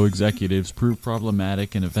Rocket Co. executives proved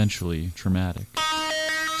problematic and eventually traumatic.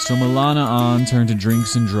 So Milana Ann turned to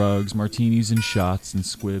drinks and drugs, martinis and shots, and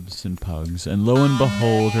squibs and pugs, and lo and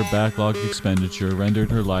behold, her backlogged expenditure rendered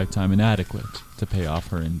her lifetime inadequate to pay off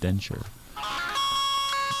her indenture.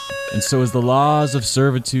 And so as the laws of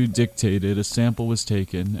servitude dictated, a sample was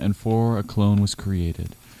taken, and for a clone was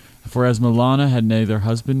created. For as Milana had neither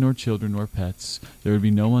husband nor children nor pets, there would be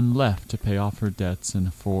no one left to pay off her debts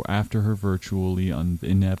and for after her virtually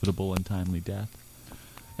inevitable and timely death.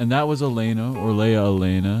 And that was Elena, or Leia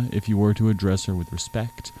Elena, if you were to address her with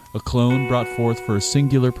respect, a clone brought forth for a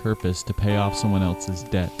singular purpose to pay off someone else's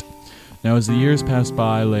debt. Now as the years passed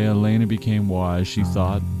by, Leia Elena became wise. She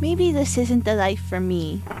thought, maybe this isn't the life for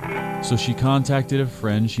me. So she contacted a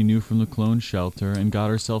friend she knew from the clone shelter and got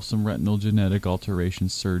herself some retinal genetic alteration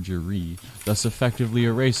surgery, thus effectively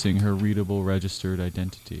erasing her readable registered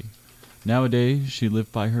identity. Nowadays, she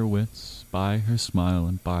lived by her wits, by her smile,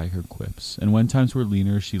 and by her quips. And when times were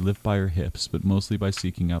leaner, she lived by her hips, but mostly by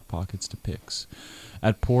seeking out pockets to pix.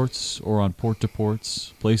 At ports, or on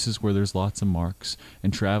port-to-ports, places where there's lots of marks,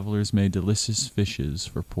 and travelers made delicious fishes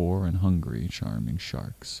for poor and hungry, charming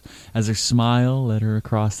sharks. As her smile led her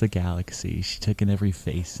across the galaxy, she took in every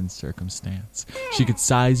face and circumstance. She could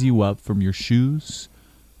size you up from your shoes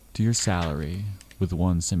to your salary with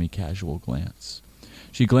one semi-casual glance.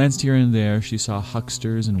 She glanced here and there. She saw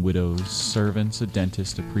hucksters and widows, servants, a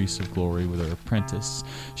dentist, a priest of glory with her apprentice.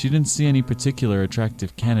 She didn't see any particular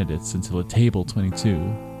attractive candidates until at table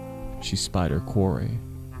 22 she spied her quarry.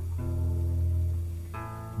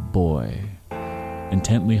 Boy,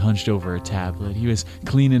 intently hunched over a tablet. He was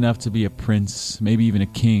clean enough to be a prince, maybe even a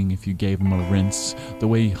king if you gave him a rinse. The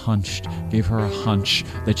way he hunched gave her a hunch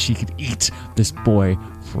that she could eat this boy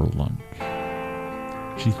for lunch.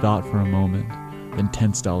 She thought for a moment, then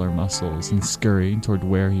tensed all her muscles and scurried toward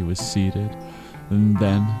where he was seated. And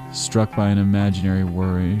then, struck by an imaginary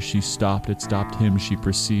worry, she stopped. It stopped him. She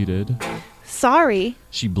proceeded. Sorry,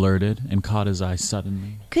 she blurted and caught his eye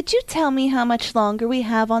suddenly. Could you tell me how much longer we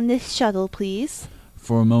have on this shuttle, please?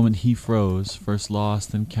 For a moment he froze, first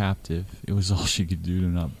lost then captive. It was all she could do to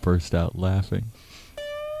not burst out laughing.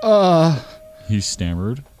 He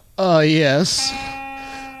stammered. Yes.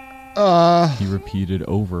 He repeated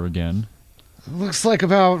over again. Looks like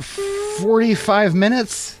about 45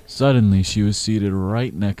 minutes. Suddenly, she was seated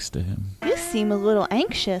right next to him. You seem a little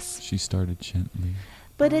anxious. She started gently.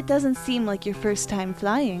 But it doesn't seem like your first time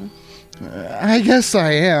flying. I guess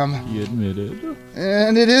I am. He admitted.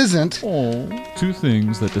 And it isn't. Oh. Two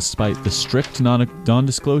things that despite the strict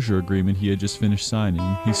non-disclosure agreement he had just finished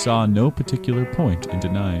signing, he saw no particular point in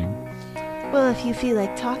denying. Well, if you feel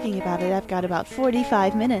like talking about it, I've got about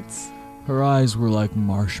 45 minutes. Her eyes were like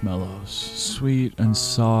marshmallows, sweet and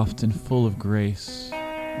soft and full of grace.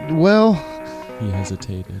 Well, he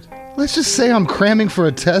hesitated. Let's just say I'm cramming for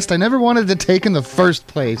a test I never wanted to take in the first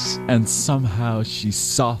place. And somehow she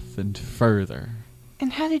softened further.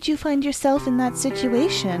 And how did you find yourself in that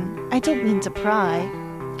situation? I don't mean to pry.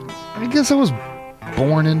 I guess I was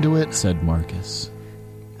born into it, said Marcus.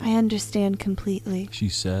 I understand completely, she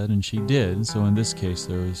said, and she did, so in this case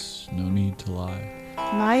there was no need to lie.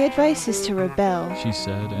 My advice is to rebel, she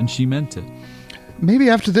said, and she meant it. Maybe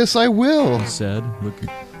after this I will, he said, looking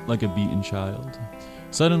like a beaten child.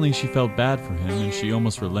 Suddenly she felt bad for him, and she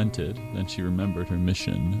almost relented. Then she remembered her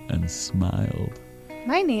mission and smiled.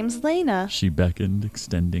 My name's Lena, she beckoned,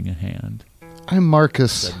 extending a hand. I'm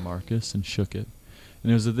Marcus, said Marcus, and shook it.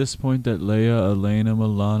 And it was at this point that Leia Elena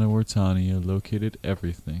Milana Wartania located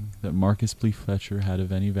everything that Marcus Fletcher had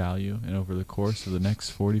of any value, and over the course of the next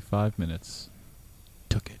 45 minutes,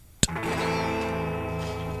 took it.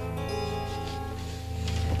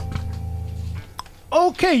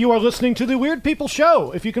 Okay, you are listening to The Weird People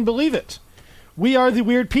Show, if you can believe it. We are The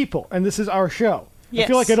Weird People, and this is our show. Yes. I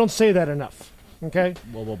feel like I don't say that enough, okay?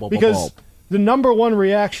 Because the number one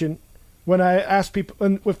reaction when I ask people,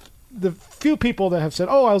 and with the few people that have said,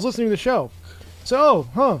 oh, I was listening to the show.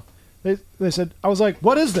 So, they said, I was like,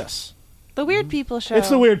 what is this? The Weird People Show. It's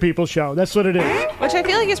the Weird People Show. That's what it is. Which I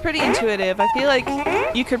feel like is pretty intuitive. I feel like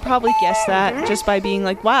you could probably guess that just by being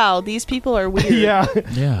like, wow, these people are weird. Yeah.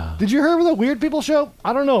 Did you hear of the Weird People Show?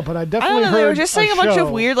 I don't know, but I definitely heard they were just saying a bunch show.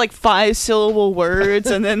 of weird, like, 5-syllable words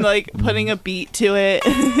and then, like, putting a beat to it.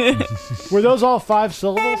 Were those all 5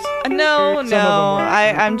 syllables? No.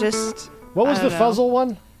 I'm just... What was the fuzzle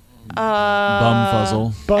one?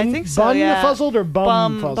 Bum-fuzzle. I think so, yeah. Fuzzled or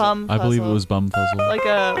bum fuzzle? Bum I believe it was bum-fuzzle. Like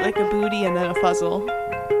a booty and then a fuzzle.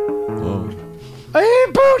 Whoa. Hey,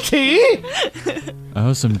 booty! I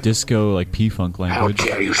have some disco, like, P-funk language. How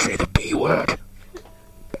dare you say the B word?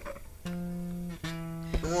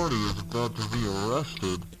 Shorty is about to be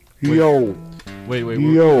arrested. Yo. Wait.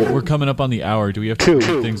 Yo. We're coming up on the hour. Do we have to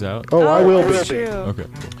keep things out? Oh, I will be. Okay.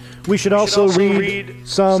 We should also read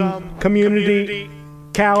some community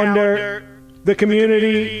calendar. The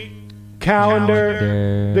community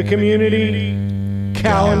calendar. The community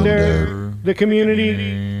calendar. The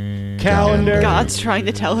community calendar. God's trying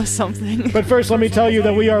to tell us something. But first, let me tell you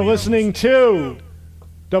that we are listening to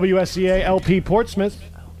WSCA LP Portsmouth.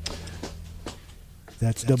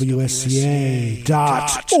 That's WSCA.org.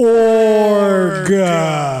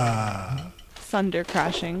 Thunder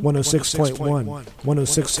crashing. 106.1.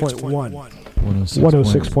 106.1.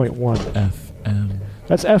 106.1 FM.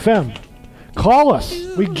 That's FM. Call us.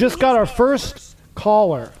 We just got our first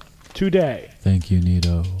caller today. Thank you,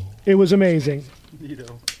 Nito. It was amazing. You're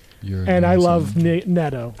And I amazing. love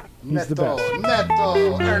Neto. He's the best.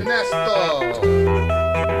 Neto, Ernesto.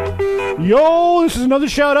 Yo, this is another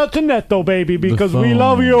shout out to Neto, baby, because we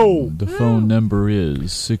love you. The phone number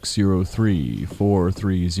is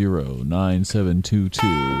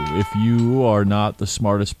 603-430-9722. If you are not the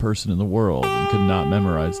smartest person in the world and could not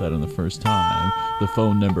memorize that on the first time, the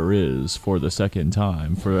phone number is, for the second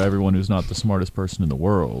time, for everyone who's not the smartest person in the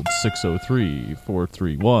world,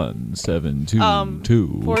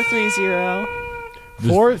 603-431-722.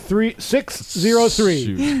 430.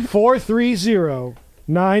 603-430-9722.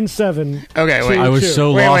 Okay, wait. I was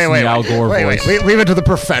so lost in the Al Gore voice. Wait, leave it to the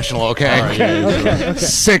professional, okay? All right, yeah.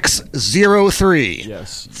 603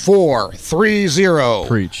 Yes. 430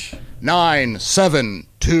 Preach.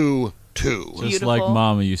 9722. Just like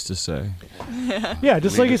Mama used to say. Yeah,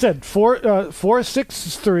 just like you said,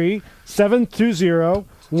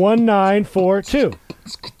 463-720-1942.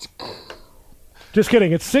 Just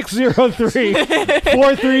kidding. It's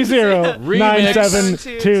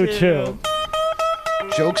 603-430-9722.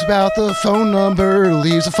 Jokes about the phone number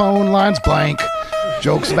leaves the phone lines blank.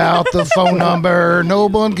 Jokes about the phone number, no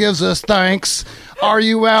one gives us thanks. Are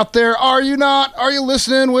you out there? Are you not? Are you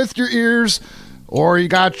listening with your ears? Or you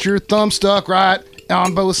got your thumb stuck right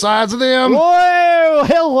on both sides of them? Whoa,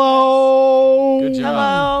 hello. Good job.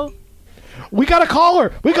 Hello. We got a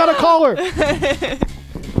caller. We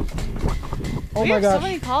Oh we my have gosh. so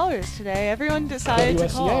many callers today. Everyone decided to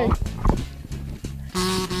call.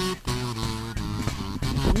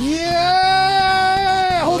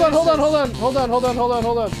 Yeah! Hold on. It's We're a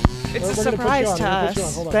gonna put you surprise on, to we're gonna put you on,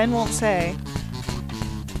 us. hold on. Ben won't say.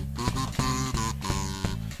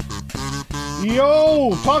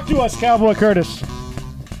 Yo, talk to us, Cowboy Curtis.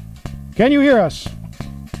 Can you hear us?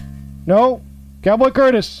 No? Cowboy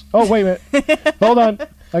Curtis. Oh, wait a minute. Hold on.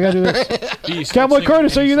 I gotta do this. Cowboy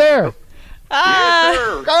Curtis, are you there?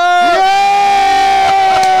 Oh!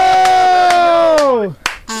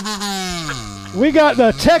 We got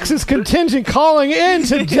the Texas contingent calling in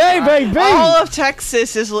today, baby. All of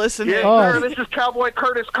Texas is listening. Yeah, Oh. sir. This is Cowboy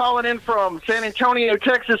Curtis calling in from San Antonio,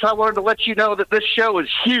 Texas. I wanted to let you know that this show is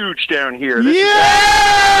huge down here. This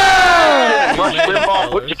Yeah! is Rush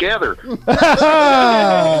Limbaugh put together.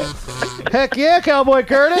 Heck yeah, Cowboy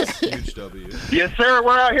Curtis. Huge W. Yes, sir.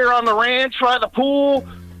 We're out here on the ranch by the pool,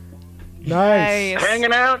 Nice.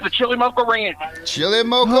 hanging out at the Chili Mocha Ranch. Chili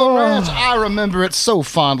Mocha Ranch. I remember it so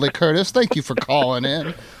fondly, Curtis. Thank you for calling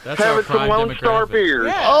in. That's our Having some prime Lone Star demographic.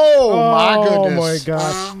 beer. Oh, my Oh goodness. my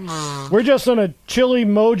gosh. We're just on a chili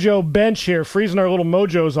mojo bench here, freezing our little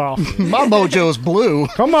mojos off. My mojo's blue.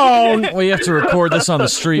 Come on. Well, you have to record this on the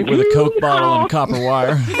street with a Coke bottle and copper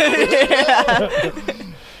wire.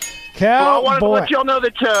 Well, I wanted to Cowboy. let y'all know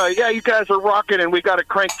that, you guys are rocking, and we got it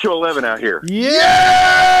cranked to 11 out here.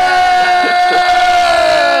 Yeah!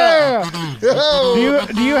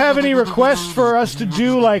 Do you have any requests for us to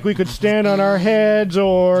do? Like we could stand on our heads,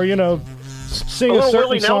 or sing A a little certain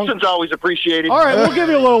Willie song. Nelson's always appreciated. All right, we'll give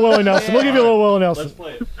you a little Willie Nelson. We'll give you a little Willie Nelson. Let's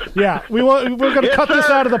play it. Yeah, we're going to Yes, cut this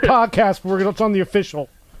sir. out of the podcast, but it's on the official.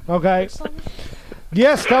 Okay.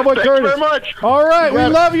 Yes, Cowboy Thanks Curtis. very much. All right, we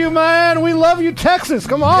love you, man. We love you, Texas.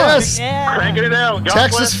 Come on. Yes. Cranking it out. God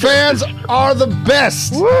Texas bless fans are the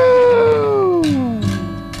best. Woo!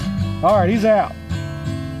 All right, he's out.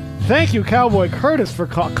 Thank you, Cowboy Curtis, for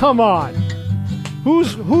call. Come on.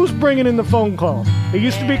 Who's bringing in the phone call? It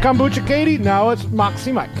used to be Kombucha Katie. Now it's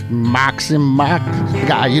Moxie Mike. Moxie Mike, the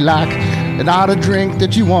guy you like, not a drink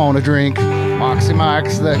that you want to drink. Moxie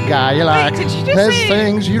Mike's the guy you like. Did you just There's say,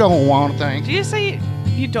 things you don't want to think. Did you say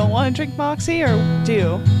you don't want to drink Moxie, or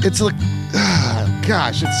do? It's like,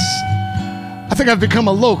 gosh, it's. I think I've become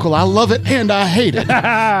a local. I love it and I hate it.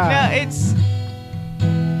 No, it's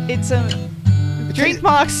a drink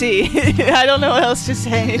Moxie. I don't know what else to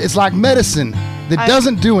say. It's like medicine that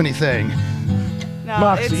doesn't do anything. No,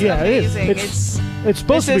 Moxie, it's yeah, amazing. It's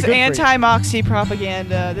supposed to be This is good anti-Moxie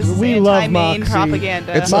propaganda. This is We love anti-main Moxie.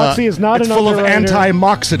 propaganda. It's, Moxie is not it's an full of underwriter.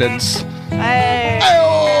 antimoxidants. Hey.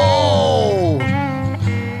 Oh!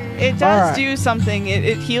 It does All right. do something.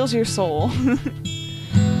 It heals your soul.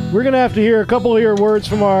 We're going to have to hear a couple of your words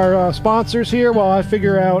from our sponsors here while I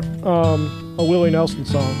figure out a Willie Nelson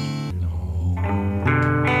song.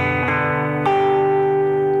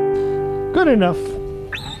 Good enough.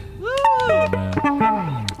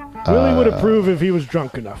 Willie would approve if he was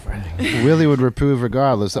drunk enough, I think. Willie would approve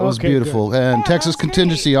regardless. That was Okay, beautiful. good. And Texas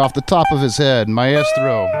Contingency off the top of his head.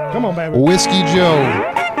 Maestro. Come on, baby. Whiskey Joe.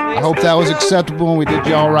 I hope that was acceptable and we did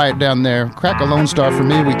you all right down there. Crack a Lone Star for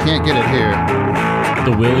me. We can't get it here.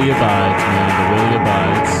 The Willie abides, man. The Willie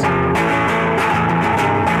abides.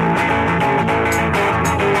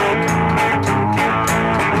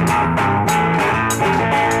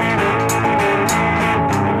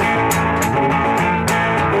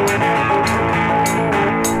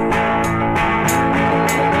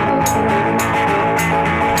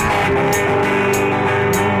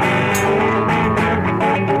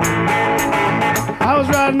 I was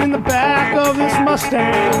riding in the back of this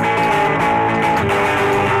Mustang,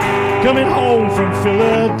 coming home from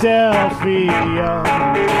Philadelphia.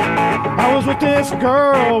 I was with this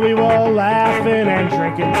girl, we were laughing and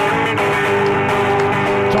drinking,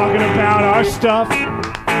 talking about our stuff.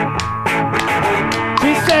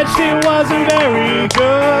 She said she wasn't very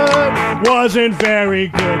good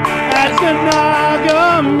at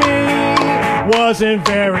monogamy, wasn't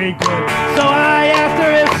very good. So I asked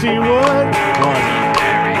her if she would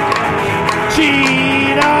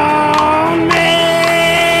cheat on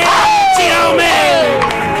me. Cheat on me.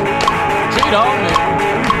 Cheat on me.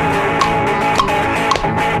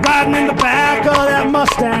 Riding in the back of that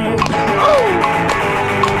Mustang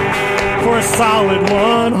for a solid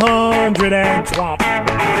 112.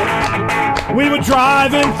 We were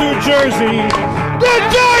driving through Jersey,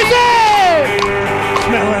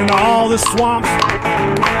 smelling all the swamps.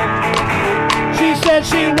 She said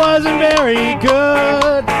she wasn't very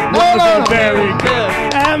good. Wasn't very good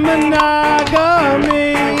at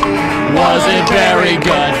monogamy. Wasn't very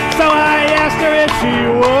good. So I asked her if she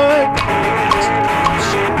would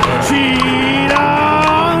cheat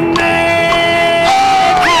on me.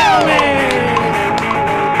 Kill me.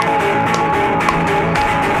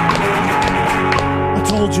 I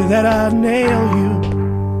told you that I'd nail you,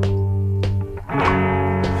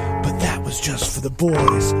 but that was just for the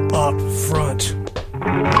boys up front.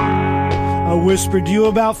 I whispered you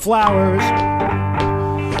about flowers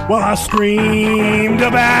while I screamed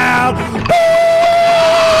about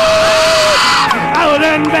I was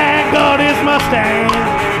in back of this Mustang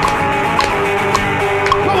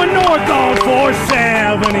going north on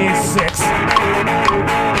 476.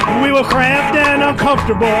 We were cramped and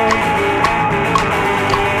uncomfortable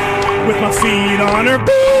with my feet on her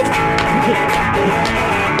beat.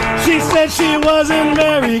 She said she wasn't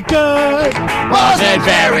very good. Wasn't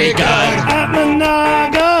very good. At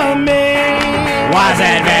monogamy.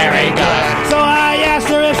 Wasn't very good. So I asked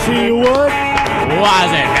her if she would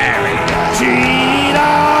Wasn't very good. cheat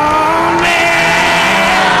on me.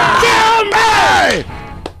 Kill me.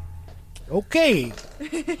 Okay.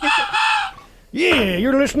 Yeah,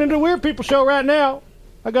 you're listening to Weird People Show right now.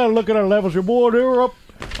 I gotta look at our levels here, boy. They're up.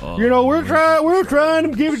 You know, we're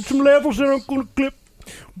trying to give you some levels that aren't gonna clip.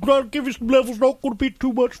 Trying to give you some levels not gonna be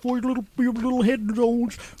too much for your little head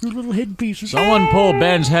zones, your little head pieces. Someone pull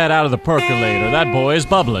Ben's head out of the percolator. That boy is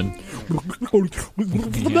bubbling.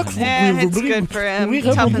 And it's good for him.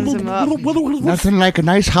 Toughens him up. Nothing like a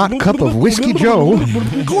nice hot cup of Whiskey Joe.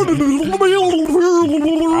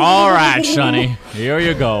 All right, Sonny. Here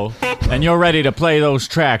you go. And you're ready to play those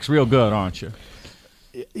tracks real good, aren't you?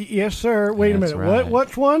 Yes, sir. Wait That's a minute. right.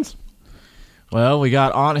 Which ones? Well, we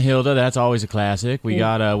got Aunt Hilda. That's always a classic. We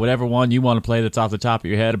got whatever one you want to play that's off the top of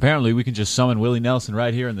your head. Apparently, we can just summon Willie Nelson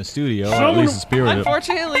right here in the studio, or at least the spirit of it.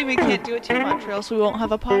 Unfortunately, we can't do it too much, or else we won't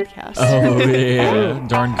have a podcast. Oh, yeah.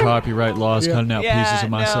 Darn copyright laws cutting out Yeah, pieces of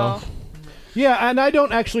myself. Yeah, and I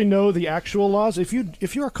don't actually know the actual laws. If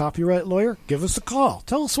you're a copyright lawyer, give us a call.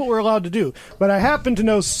 Tell us what we're allowed to do. But I happen to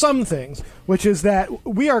know some things, which is that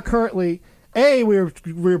we are currently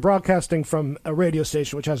we're broadcasting from a radio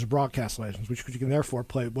station which has a broadcast license, which you can therefore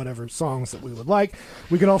play whatever songs that we would like.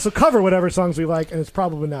 We can also cover whatever songs we like, and it's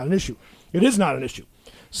probably not an issue. It is not an issue.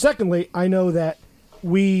 Secondly, I know that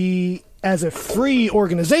we, as a free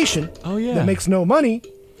organization that makes no money,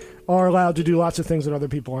 are allowed to do lots of things that other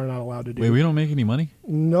people are not allowed to do. Wait, we don't make any money?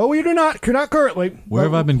 No, we do not. Not currently. Where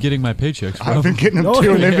have I been getting my paychecks from? I've been getting them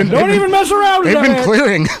too. Don't even mess around with that. They've been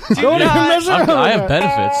clearing. Don't even mess around. I have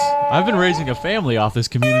benefits. I've been raising a family off this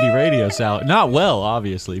community radio salary. Not well,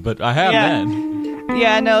 obviously, but I have been.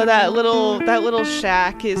 Yeah, no, that little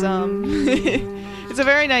shack is it's a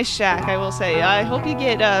very nice shack, I will say. I hope you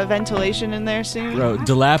get ventilation in there soon. Bro,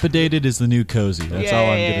 dilapidated is the new cozy. That's all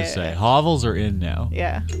I'm going to say. Hovels are in now.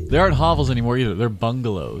 Yeah. They aren't hovels anymore either. They're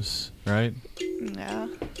bungalows, right? Yeah.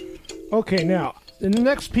 Okay, now, in the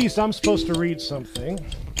next piece, I'm supposed to read something.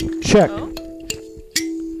 Check. Oh?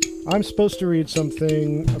 I'm supposed to read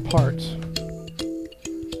something apart.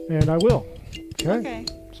 And I will. Okay?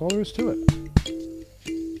 That's all there is to it.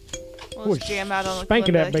 We'll just jam out on the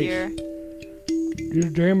spanking that bass. here. You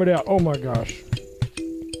jam it out. Oh my gosh.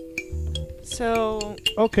 So.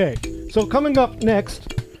 Okay. So coming up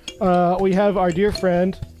next, we have our dear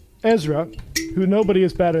friend Ezra, who nobody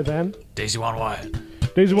is better than. Daisy Wan Wyatt.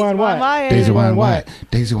 Daisy Wan Wyatt. Daisy Wan Wyatt.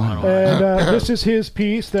 Daisy Wan Wyatt. And this is his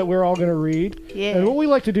piece that we're all going to read. Yeah. And what we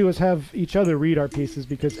like to do is have each other read our pieces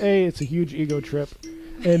because A, it's a huge ego trip,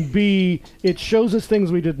 and B, it shows us things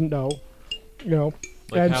we didn't know. You know.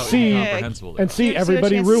 Like and how see, incomprehensible they are.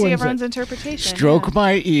 Everybody ruins see everyone's it. Interpretation. Stroke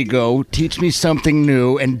my ego, teach me something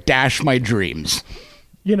new, and dash my dreams.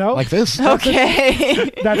 You know? Like this?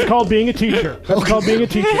 Okay. That's called being a teacher. That's called being a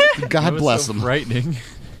teacher. God bless them. Frightening.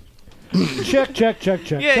 Check. Yeah,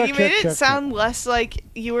 check, you made check, it sound less like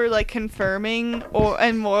you were like confirming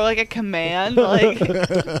and more like a command. Like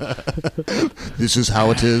this is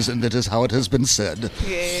how it is, and that is how it has been said.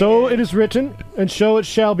 Yeah. So it is written, and so it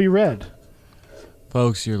shall be read.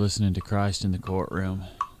 Folks, you're listening to Christ in the Courtroom.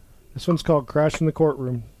 This one's called Crash in the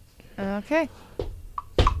Courtroom. Okay.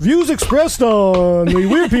 Views expressed on the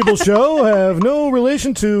Weird People Show have no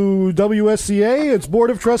relation to WSCA, its Board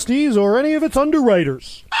of Trustees, or any of its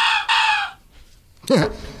underwriters.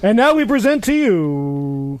 And now we present to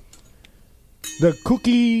you the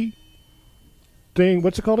cookie thing.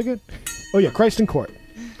 What's it called again? Oh, yeah, Christ in Court.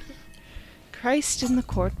 Christ in the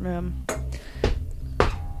Courtroom.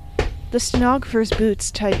 The stenographer's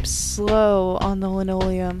boots type slow on the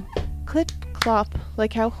linoleum. Clip, clop,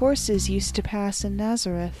 like how horses used to pass in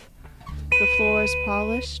Nazareth. The floor is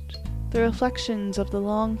polished. The reflections of the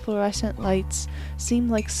long fluorescent lights seem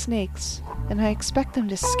like snakes, and I expect them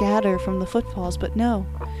to scatter from the footfalls, but no.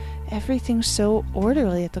 Everything's so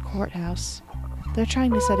orderly at the courthouse. They're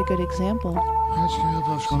trying to set a good example.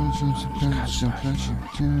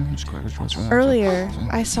 Earlier,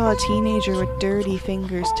 I saw a teenager with dirty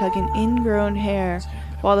fingers tugging ingrown hair,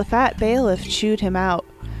 while the fat bailiff chewed him out.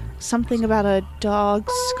 Something about a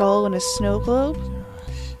dog's skull and a snow globe?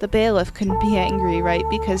 The bailiff couldn't be angry, right,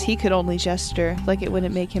 because he could only gesture, like it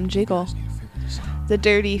wouldn't make him jiggle. The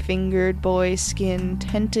dirty-fingered boy's skin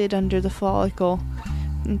tented under the follicle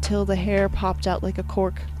until the hair popped out like a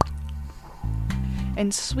cork,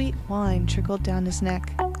 and sweet wine trickled down his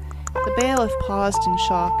neck. The bailiff paused in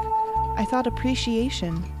shock. I thought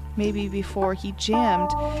appreciation, maybe before he jammed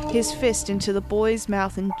his fist into the boy's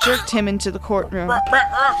mouth and jerked him into the courtroom.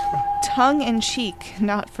 Tongue in cheek,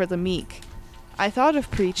 not for the meek. I thought of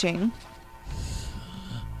preaching.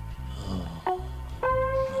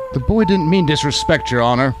 The boy didn't mean disrespect, Your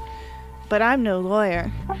Honor. But I'm no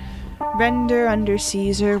lawyer. Render under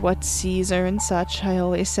Caesar what's Caesar and such, I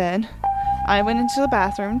always said. I went into the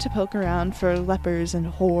bathroom to poke around for lepers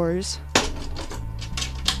and whores.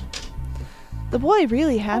 The boy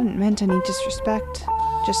really hadn't meant any disrespect.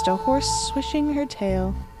 Just a horse swishing her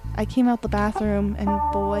tail. I came out the bathroom, and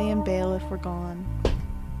boy and bailiff were gone.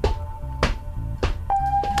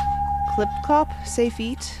 Clip-clop, say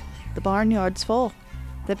feet. The barnyard's full.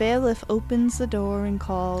 The bailiff opens the door and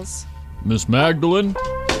calls. Miss Magdalene?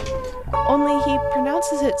 Only he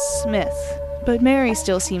pronounces it Smith. But Mary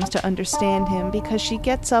still seems to understand him because she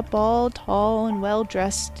gets up all tall and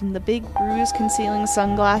well-dressed in the big bruise-concealing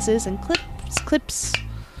sunglasses and clips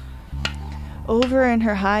over in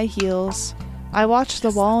her high heels. I watch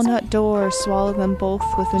the walnut door swallow them both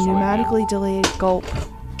with a pneumatically delayed gulp.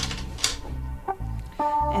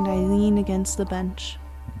 And I lean against the bench.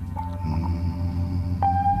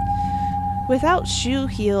 Without shoe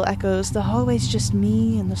heel echoes, the hallway's just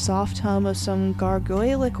me and the soft hum of some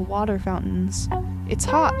gargoylic water fountains. It's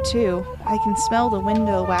hot, too. I can smell the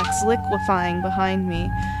window wax liquefying behind me,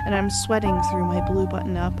 and I'm sweating through my blue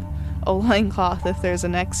button-up. A loincloth if there's a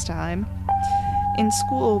next time. In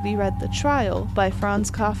school, we read The Trial by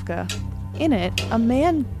Franz Kafka. In it, a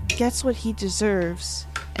man gets what he deserves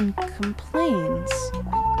and complains.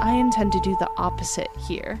 I intend to do the opposite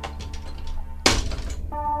here.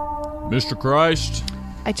 Mr. Christ?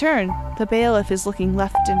 I turn. The bailiff is looking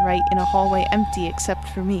left and right in a hallway empty except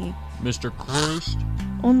for me. Mr. Christ?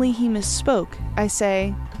 Only he misspoke. I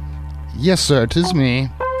say, Yes, sir, 'tis me.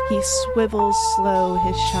 He swivels slow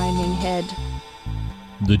his shining head.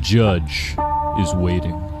 The judge is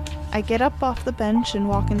waiting. I get up off the bench and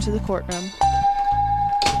walk into the courtroom.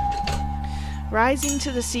 Rising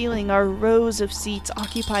to the ceiling are rows of seats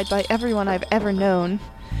occupied by everyone I've ever known.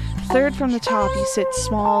 Third from the top, he sits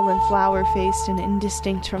small and flower-faced and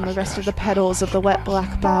indistinct from the rest of the petals of the wet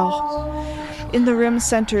black bough. In the room's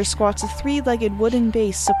center squats a three-legged wooden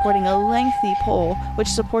base supporting a lengthy pole, which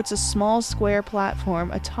supports a small square platform,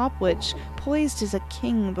 atop which, poised as a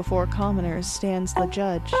king before commoners, stands the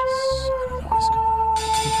judge.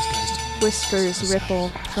 Whispers ripple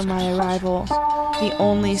from my arrival. The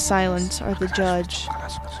only silent are the judge,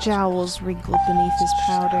 jowls wrinkled beneath his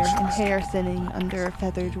powder and hair thinning under a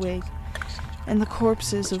feathered wig, and the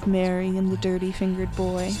corpses of Mary and the dirty-fingered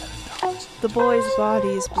boy. The boy's body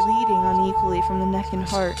is bleeding unequally from the neck and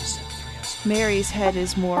heart. Mary's head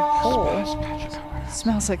is more whole.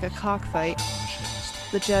 Smells like a cockfight.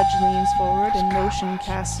 The judge leans forward and motion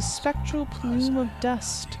casts a spectral plume of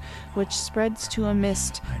dust, which spreads to a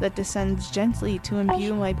mist that descends gently to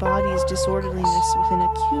imbue my body's disorderliness with an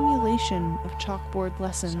accumulation of chalkboard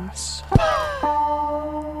lessons.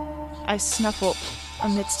 I snuffle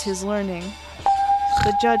amidst his learning.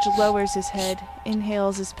 The judge lowers his head,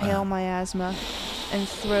 inhales his pale miasma, and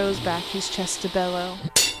throws back his chest to bellow.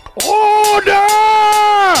 Order!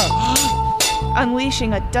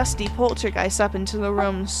 Unleashing a dusty poltergeist up into the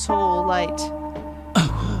room's sole light.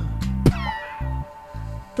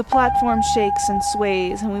 The platform shakes and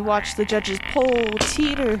sways, and we watch the judge's pole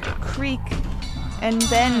teeter, creak, and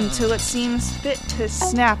bend till it seems fit to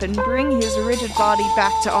snap and bring his rigid body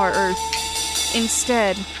back to our earth.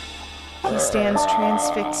 Instead, he stands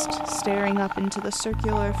transfixed, staring up into the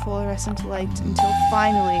circular fluorescent light until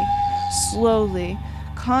finally, slowly,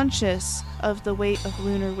 conscious of the weight of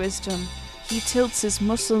lunar wisdom, he tilts his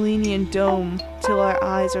Mussolinian dome till our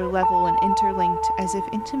eyes are level and interlinked as if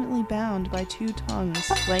intimately bound by two tongues,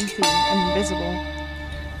 lengthy and invisible.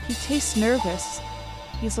 He tastes nervous.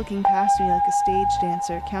 He's looking past me like a stage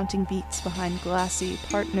dancer, counting beats behind glassy,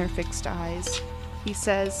 partner-fixed eyes. He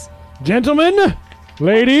says, Gentlemen,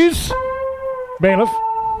 ladies, bailiff,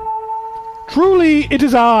 truly it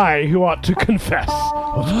is I who ought to confess.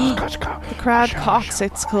 The crowd cocks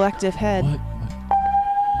its collective head. What?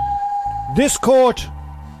 This court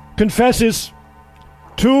confesses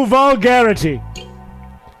to vulgarity.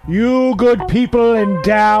 You good people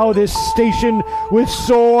endow this station with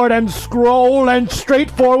sword and scroll and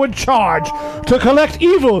straightforward charge to collect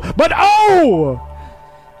evil, but oh!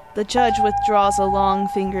 The judge withdraws a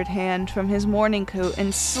long-fingered hand from his morning coat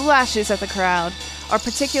and slashes at the crowd. Our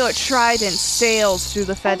particular trident sails through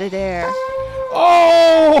the fetid air.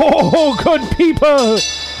 Oh, good people!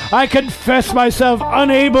 I confess myself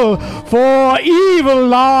unable, for evil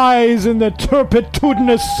lies in the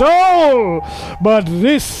turpitudinous soul. But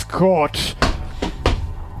this court...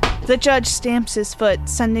 The judge stamps his foot,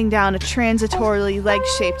 sending down a transitorily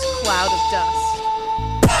leg-shaped cloud of dust.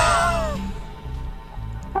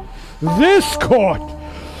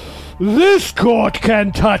 This court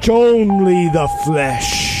can touch only the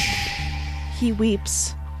flesh. He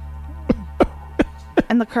weeps.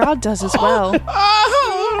 And the crowd does as well.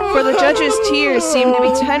 For the judge's tears seem to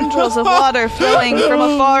be tendrils of water flowing from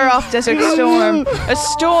a far-off desert storm. A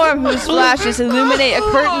storm whose flashes illuminate a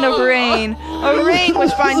curtain of rain. A rain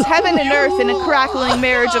which binds heaven and earth in a crackling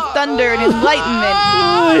marriage of thunder and enlightenment.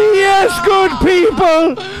 Yes, good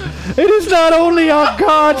people! It is not only our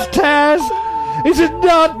God's task. Is it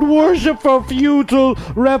not worship for futile,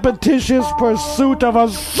 repetitious pursuit of a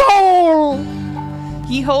soul?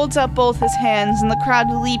 He holds up both his hands, and the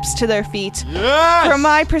crowd leaps to their feet. Yes! From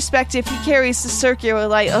my perspective, he carries the circular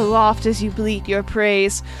light aloft as you bleat your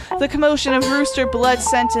praise. The commotion of rooster blood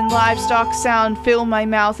scent and livestock sound fill my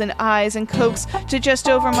mouth and eyes and coax to just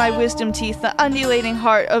over my wisdom teeth the undulating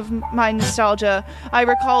heart of my nostalgia. I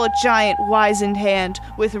recall a giant, wizened hand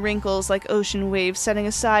with wrinkles like ocean waves setting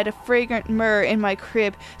aside a fragrant myrrh in my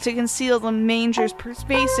crib to conceal the manger's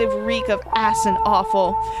pervasive reek of ass and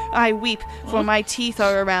offal. I weep, for my teeth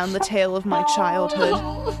are around the tail of my childhood.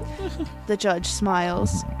 The judge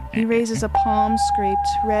smiles. He raises a palm scraped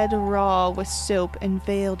red raw with soap and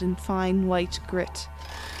veiled in fine white grit.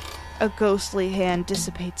 A ghostly hand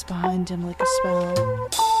dissipates behind him like a spell.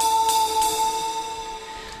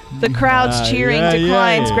 The crowd's cheering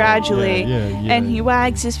declines gradually, and he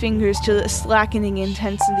wags his fingers to the slackening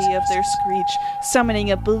intensity of their screech, summoning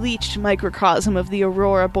a bleached microcosm of the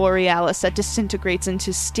aurora borealis that disintegrates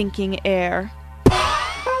into stinking air.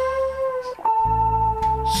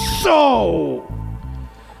 So,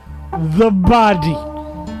 the body.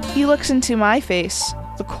 He looks into my face,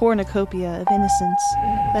 the cornucopia of innocence,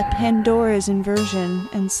 that Pandora's inversion,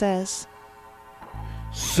 and says,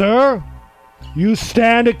 Sir, you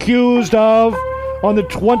stand accused of, on the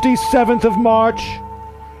 27th of March,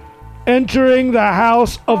 entering the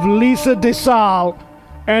house of Lisa DeSalle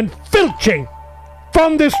and filching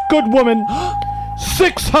from this good woman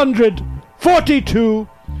 642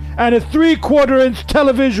 and a 3/4-inch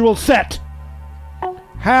televisual set.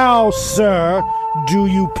 How, sir, do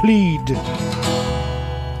you plead?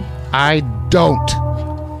 I don't.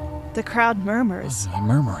 The crowd murmurs.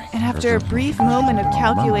 Murmuring. And after a brief moment of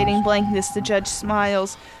calculating blankness, the judge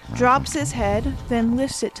smiles, drops his head, then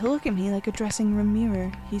lifts it to look at me like a dressing room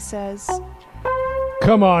mirror. He says,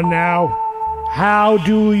 Come on now. How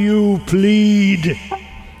do you plead?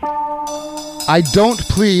 I don't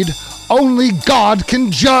plead. Only God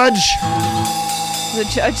can judge. The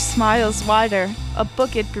judge smiles wider. A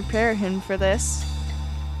book had prepared him for this.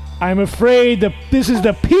 I'm afraid that this is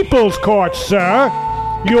the people's court, sir.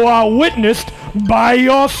 You are witnessed by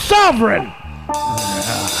your sovereign.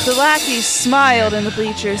 The lackeys smiled in the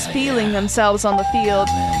bleachers, feeling themselves on the field.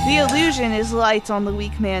 The illusion is light on the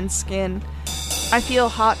weak man's skin. I feel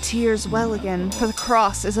hot tears well again, for the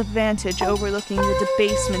cross is a vantage overlooking the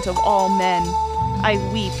debasement of all men. I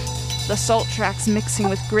weep, the salt tracks mixing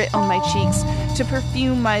with grit on my cheeks, to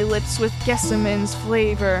perfume my lips with Gessamine's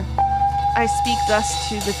flavor. I speak thus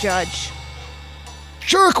to the judge.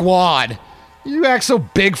 Jerkwad! You act so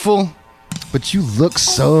bigful, but you look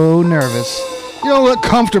so nervous. You don't look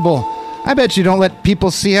comfortable. I bet you don't let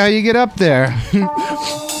people see how you get up there.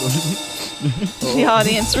 The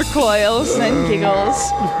audience recoils and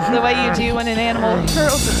giggles, the way you do when an animal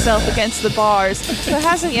hurls itself against the bars, but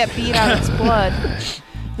hasn't yet beat out its blood.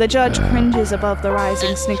 The judge cringes above the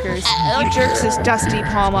rising snickers. He jerks his dusty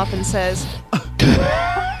palm up and says,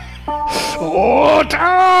 Order!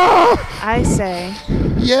 I say,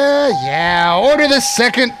 Yeah, order the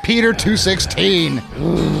 2 Peter 2:16.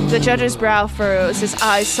 The judge's brow furrows, his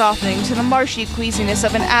eyes softening to the marshy queasiness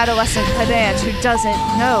of an adolescent pedant who doesn't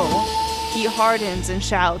know. He hardens and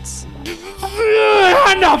shouts,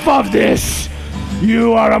 Enough of this!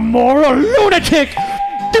 You are a moral lunatic!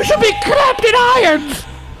 You should be clapped in irons!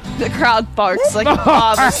 The crowd barks like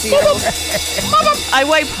lava seals. I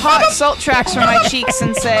wipe hot salt tracks from my cheeks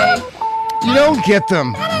and say, You don't get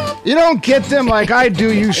them. You don't get them like I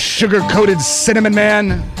do, you sugar-coated cinnamon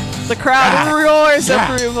man. The crowd roars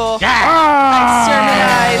approval. I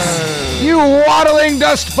sermonize. You waddling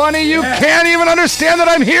dust bunny, you can't even understand that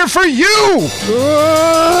I'm here for you!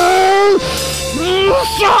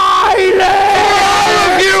 Silence! For all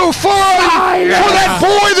of you! For that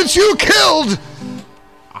boy that you killed!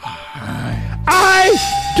 I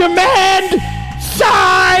demand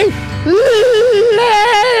silence!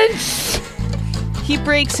 He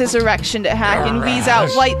breaks his erection to hack and wheeze out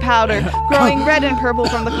white powder, growing red and purple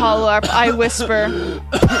from the collar. I whisper,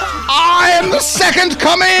 I am the second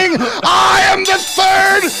coming! I am the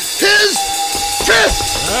third! His fifth!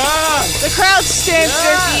 The crowd stands to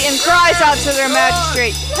their feet and cries out to their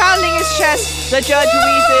magistrate. Pounding his chest, the judge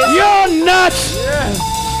wheezes, You're nuts!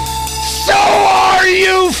 So are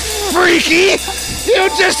you, freaky! You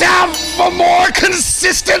just have a more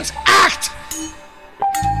consistent act!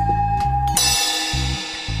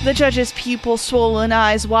 The judge's pupils, swollen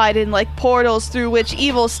eyes widen like portals through which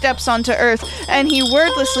evil steps onto earth, and he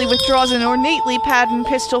wordlessly withdraws an ornately patterned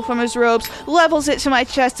pistol from his robes, levels it to my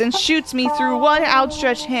chest, and shoots me through one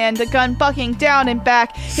outstretched hand, the gun bucking down and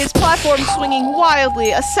back, his platform swinging wildly,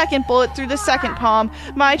 a second bullet through the second palm.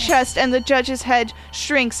 My chest and the judge's head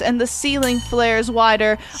shrinks, and the ceiling flares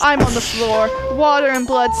wider. I'm on the floor, water and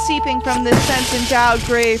blood seeping from this sense-endowed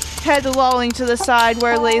grave, head lolling to the side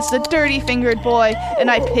where lays the dirty-fingered boy, and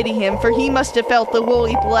I pity him, for he must have felt the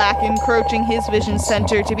woolly black encroaching his vision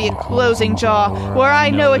center to be a closing jaw, where I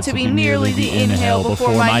know it to be merely the inhale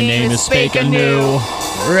before my name is spake anew.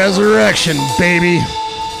 Resurrection, baby.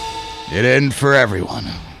 It ended for everyone.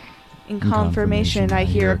 In confirmation, I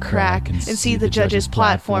hear a crack and see the judge's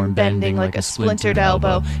platform bending like a splintered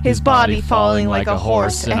elbow, his body falling like a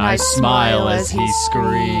horse, and I smile as he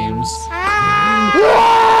screams.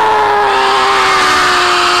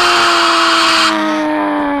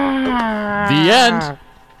 The end.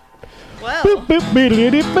 Well,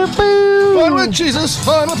 Fun with Jesus,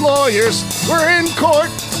 fun with lawyers. We're in court.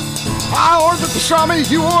 I order the pastrami,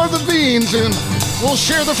 you order the beans, and we'll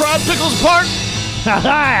share the fried pickles apart.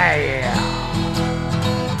 Yeah.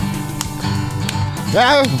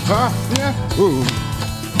 Yeah. Ooh.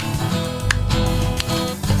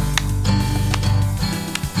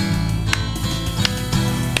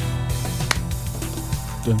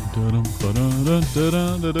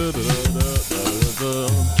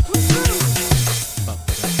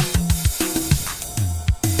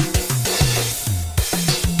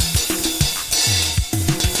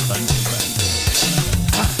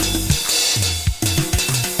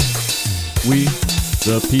 We,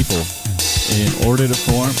 the people, in order to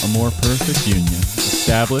form a more perfect union,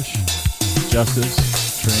 establish justice,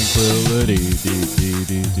 tranquility, we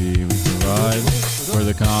provide for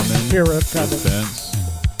the common defense.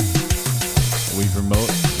 We promote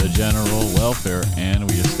the general welfare, and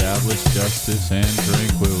we establish justice and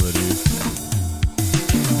tranquility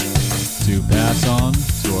to pass on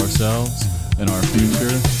to ourselves and our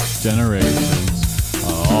future generations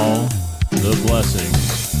all the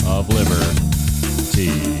blessings of liberty.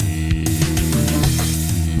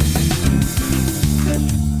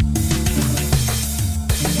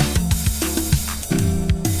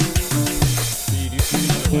 I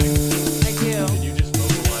do. Did you just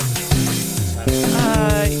vocalize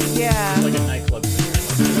it? Yeah. Like a nightclub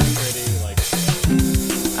singer, like pretty, like.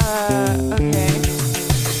 Okay.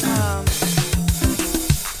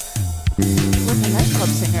 What's a nightclub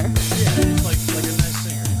singer? Yeah, just like a nice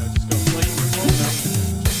singer, you know, just go like you're going down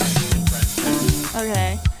just in French.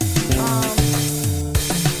 Okay.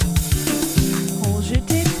 Quand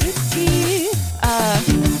j'étais petit,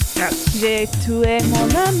 j'ai tué mon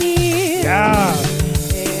ami. Yeah.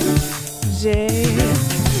 Et j'ai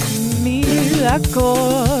mis la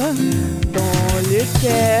corde dans le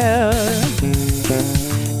terre.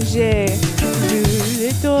 J'ai vu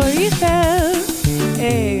les tours Eiffel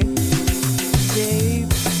et j'ai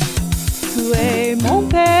tué mon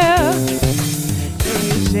père.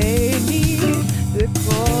 Et j'ai mis le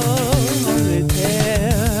corps dans le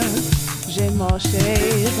terre. J'ai marché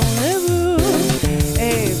dans les rues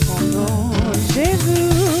et pendant j'ai vu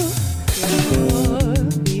le corps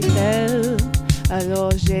Eiffel.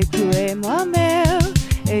 Alors j'ai tué ma mère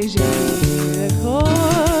et j'ai mis le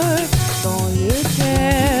corps dans le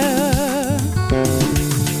terre.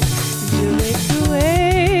 Je vais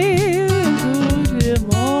tuer tout le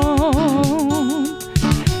monde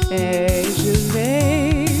et je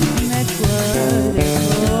vais mettre des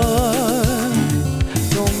corps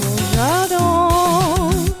dans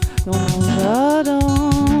mon jardin,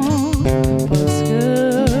 parce que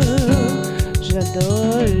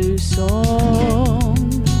j'adore le son.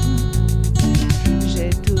 J'ai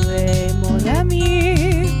tué mon ami,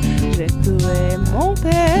 j'ai tué mon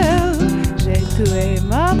père, j'ai tué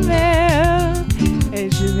ma mère et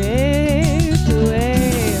je vais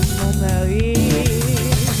tuer mon mari.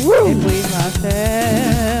 Et puis ma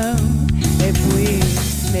femme, et puis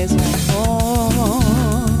mes enfants.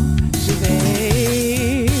 Je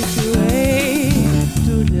vais tuer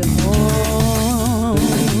tout le monde.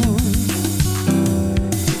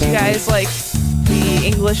 Do you guys like the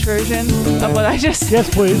English version of what I just said? Yes,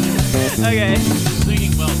 please. Okay.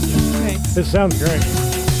 Singing well, too. Thanks. This sounds great.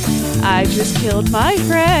 I just killed my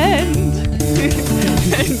friend.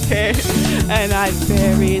 And I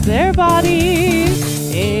buried their body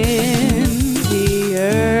in the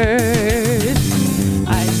earth.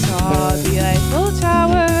 I saw the Eiffel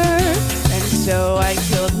Tower, and so I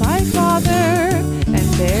killed my father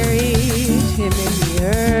and buried him in the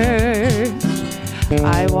earth.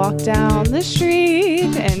 I walked walk down the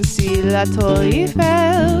street and see La Tour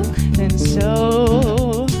Eiffel. And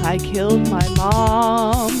so I killed my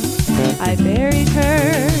mom. I buried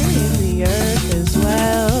her in the earth as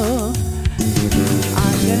well.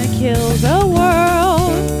 I'm gonna kill the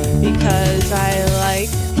world because I like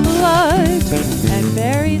blood and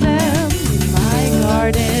bury them in my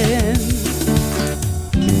garden.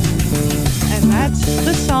 And that's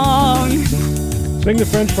the song. Sing the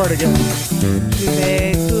French part again. Je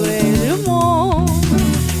vais tuer le monde.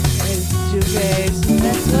 Je vais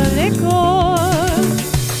soumettre l'école.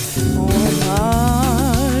 On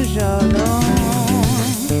mange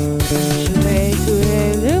je vais tuer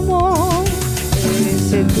le monde. Et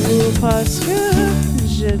c'est tout parce que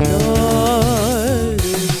je donne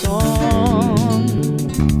le son.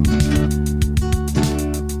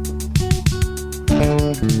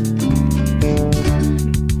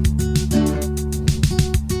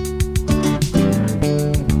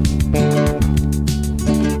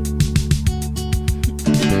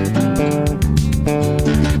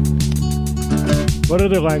 What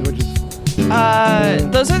other languages?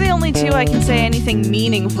 Those are the only two I can say anything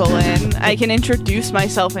meaningful in. I can introduce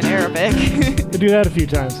myself in Arabic. Do that a few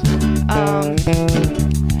times.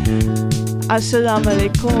 Assalamu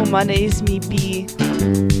alaikum, ana ismi B.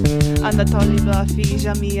 Ana taliba fi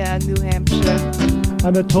Jamia, New Hampshire.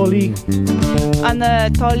 Anatoly. Ana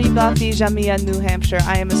taliba fi Jamia, New Hampshire.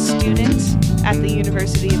 I am a student at the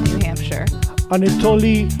University of New Hampshire.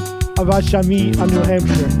 Anatoly Avashami, New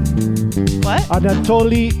Hampshire. What?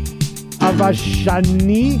 Anatoly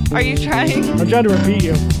Avashani. Are you trying? I'm trying to repeat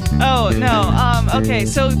you. Oh, no. Okay,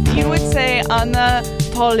 so you would say Ana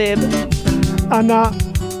Talib. Ana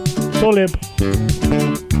Tolib.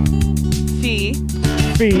 Fi.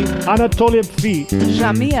 Fi. Anatolib Fi.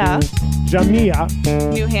 Jamia. Jamia.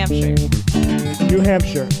 New Hampshire. New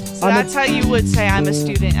Hampshire. So that's how you would say I'm a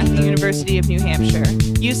student at the University of New Hampshire.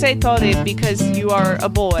 You say Talib because you are a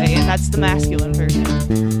boy, and that's the masculine version.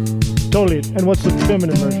 Tolid. And what's the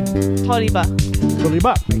feminine version? Taliba.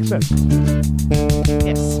 Taliba. Makes sense.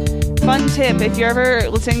 Yes. Fun tip, if you're ever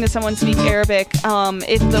listening to someone speak Arabic,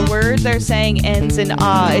 if the word they're saying ends in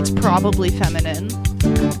it's probably feminine.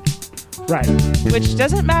 Right. Which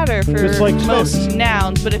doesn't matter for like most Spanish.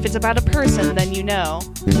 nouns, but if it's about a person, then you know.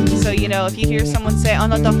 So, you know, if you hear someone say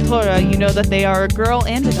Ana doctora, you know that they are a girl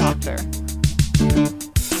and a doctor.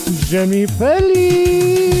 Jimmy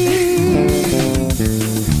Feliz.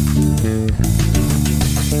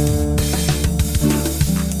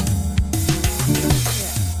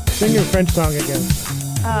 Sing your French song again.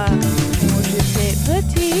 Quand j'étais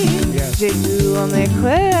petit, Yes. j'ai lu en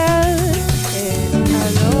école, et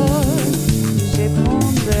alors j'ai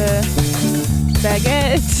pris de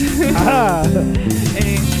baguette, Ah.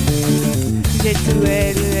 et j'ai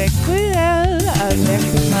tué l'école avec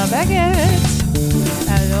ma baguette,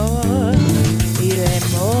 alors il est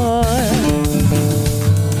mort.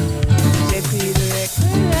 J'ai pris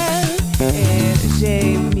l'école et j'ai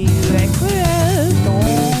mis l'école dans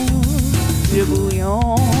le bouillon,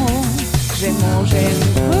 j'ai mangé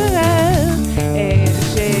l'école et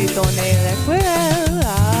j'ai donné l'école à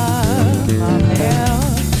ma mère.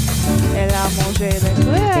 Elle a mangé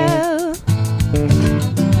l'école,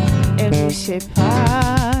 elle ne sait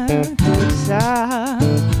pas tout ça.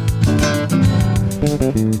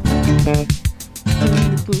 Je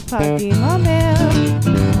ne peux pas dire ma mère,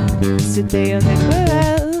 c'était une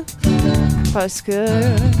école parce que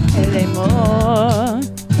elle est morte.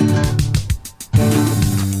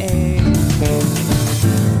 Et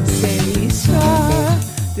c'est l'histoire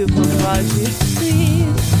de pourquoi je suis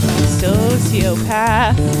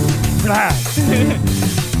sociopathe. Ah.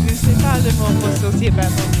 Je sais pas le mot pour sociopathe en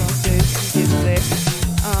français, je suis désolée.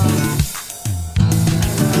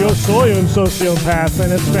 Yo soy un sociopath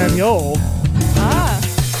en espagnol. Ah!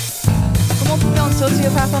 Comment tu dis un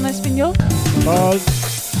sociopathe en espagnol?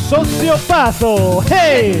 Sociopatho.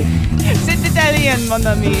 Hey! C'est italien, mon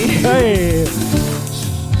ami. Hey!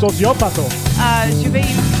 Sociopatho. Je vais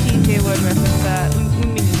utiliser Word Reference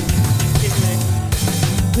une minute. Désolée.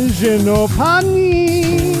 Genopani.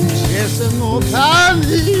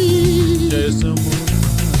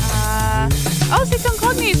 Oh, c'est un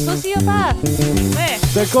cognate, sociopathe. Ouais.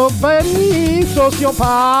 Secopani,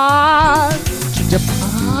 sociopathe.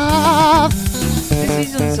 Je suis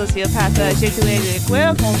une sociopathe. J'ai tué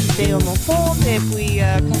l'école quand j'étais un enfant, et puis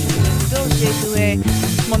quand j'étais ado, j'ai tué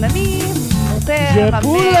mon ami, mon père, ma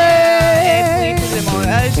mère, et puis tout le monde.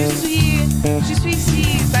 Je suis ici,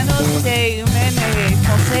 minorité humaine et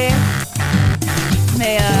français,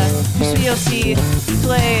 mais je suis aussi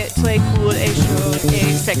très, très cool et chaud et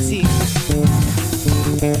sexy.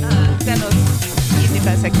 Thanos, il n'est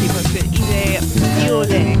pas sexy,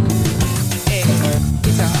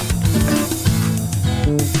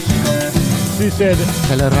 said,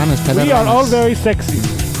 Teleranas, we are all very sexy.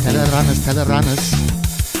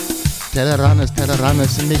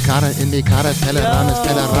 Teleranas, in mi cara,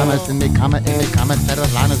 teleranas, in mi cama,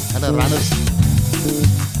 teleranas.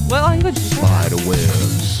 What language is that? Spider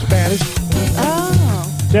webs. Spanish. Oh.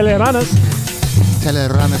 Teleranas.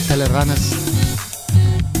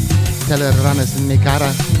 Teleranas in mi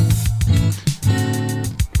cara.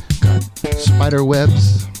 Got spider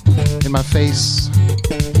webs in my face.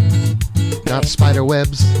 Got spider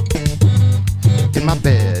webs in my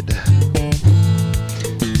bed.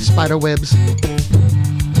 Spider webs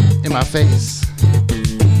in my face.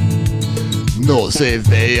 No se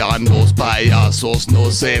vean los payasos,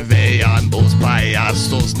 no se vean los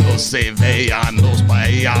payasos, no se vean los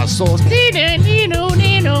payasos.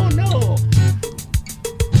 No.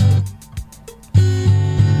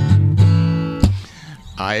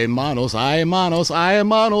 Hay manos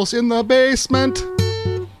in the basement.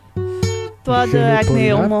 Toi de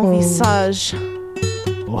acné au mon visage.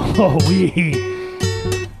 Oh, oui.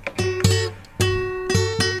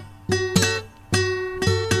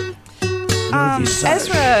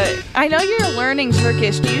 Ezra, I know you're learning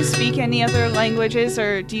Turkish. Do you speak any other languages,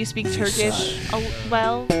 or do you speak Turkish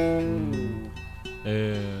well?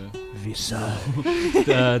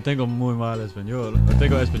 Tengo muy mal español.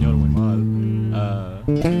 Tengo español muy mal.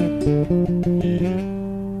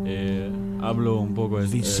 Hablo un poco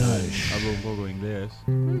inglés.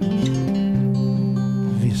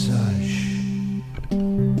 Visage.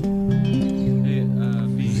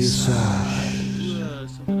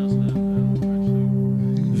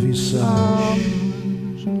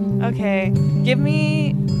 Okay. Give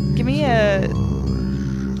me a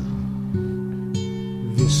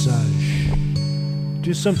visage.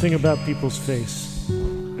 Do something about people's face.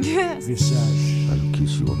 Visage. I'll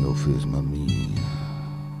kiss you on your face, mamie.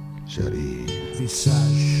 Chérie.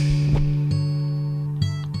 Visage.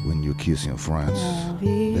 When you kiss in France,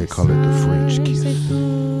 they call it the French kiss.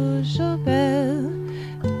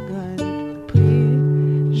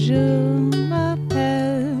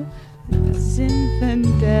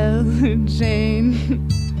 Jane,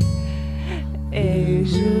 et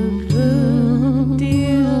je veux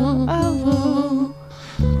dire à vous,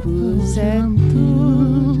 vous êtes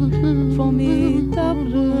toutes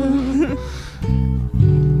formidables.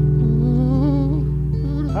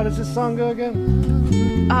 How does this song go again?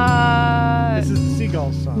 This is the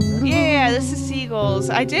Seagulls song, right? Yeah, this is Seagulls.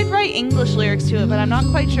 I did write English lyrics to it, but I'm not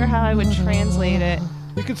quite sure how I would translate it.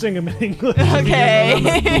 You could sing them in English. Okay.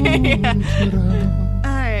 Yeah.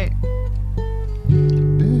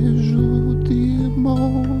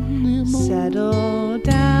 Settle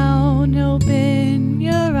down, open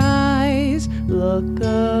your eyes, look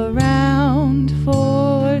around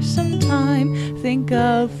for some time, think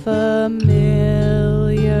of familiar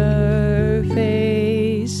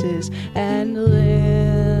faces and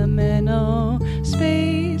liminal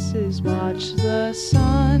spaces. Watch the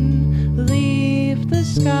sun leave the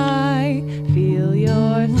sky, feel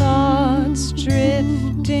your thoughts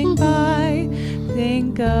drifting by,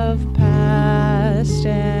 think of past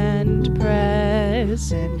and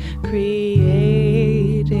present,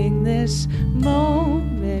 creating this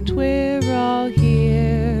moment. We're all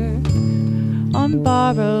here on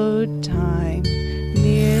borrowed time,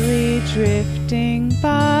 merely drifting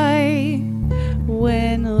by.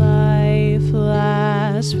 When life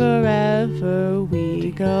lasts forever,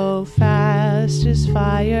 we go fast as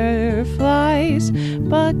fireflies,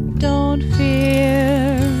 but don't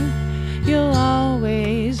fear, you'll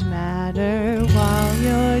always matter while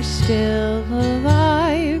you're still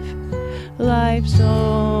alive. Life's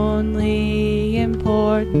only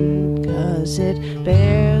important 'cause it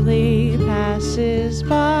barely passes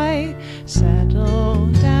by. Settle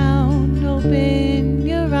down, open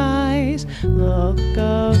your eyes, look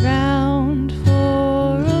around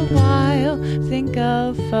for a while, think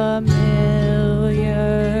of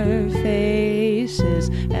familiar faces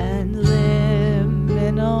and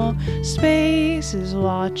liminal spaces.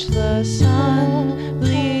 Watch the sun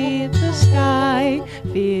leave the sky,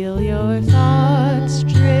 feel your thoughts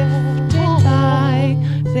drifting by,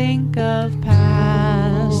 think of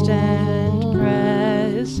past and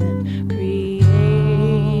present,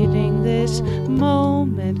 creating this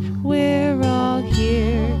moment. We're all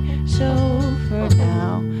here, so for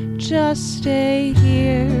now, just stay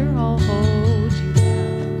here, I'll hold you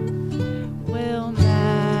down. We'll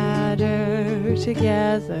matter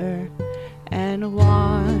together and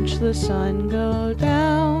watch the sun go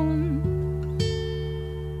down.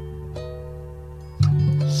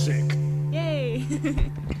 Sick. Yay!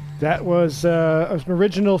 That was an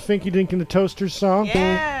original Finky Dink and the Toasters song.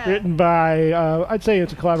 Yeah. Written by, I'd say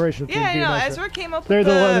it's a collaboration with Yeah, Finky you know, and Ezra came up They're with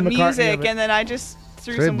the the Lennon McCartney music, of it. and then I just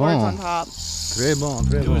threw Très some words bon. on top. Très bon,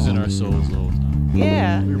 très It was bon. in our souls the whole time.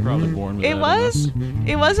 Yeah. We were probably born with It that in was us.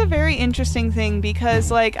 it was a very interesting thing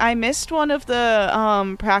because like I missed one of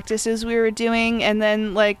the practices we were doing, and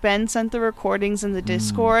then like Ben sent the recordings in the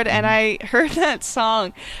Discord, and I heard that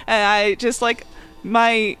song, and I just like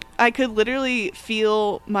I could literally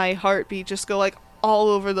feel my heartbeat just go like all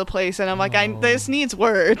over the place, and I'm like, this needs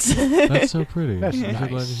words. That's so pretty. That's I'm so nice.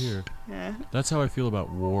 glad to hear. Yeah. That's how I feel about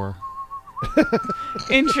war.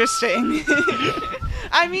 Interesting.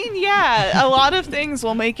 I mean, yeah, a lot of things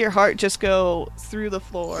will make your heart just go through the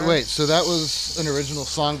floor. Wait, so that was an original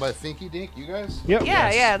song by Finky Dink, you guys? Yep. Yeah,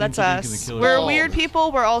 Yes, yeah, that's Finky Dink and us. the Killer We're Dogs. weird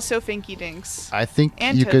people. We're also Finky Dinks. I think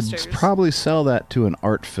And you Toasters. could probably sell that to an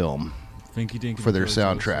art film Finky Dink and for the their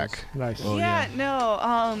Killer soundtrack. Toasters. Nice. Oh, yeah, no.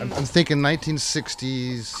 I'm thinking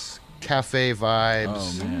 1960s cafe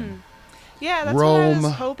vibes. Oh, man. Yeah, that's what I Rome,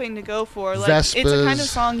 was hoping to go for. Like, it's a kind of Vespas.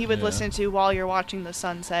 song you would Yeah. listen to while you're watching the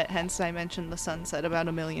sunset. Hence, I mentioned the sunset about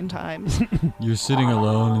 1,000,000 times. You're sitting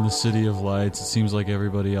alone in the city of lights. It seems like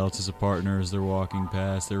everybody else is a partner as they're walking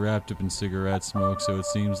past. They're wrapped up in cigarette smoke, so it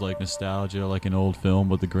seems like nostalgia, like an old film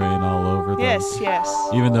with the grain all over them. Yes, yes.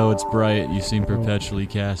 Even though it's bright, you seem perpetually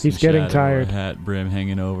cast He's in getting shadow, tired. a hat brim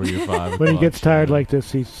hanging over your 5 When he o'clock gets tired shadow. like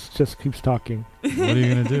this, he just keeps talking. What are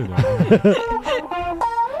you going to do, dog?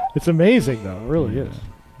 It's amazing, though. It really is.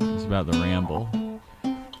 It's about the ramble.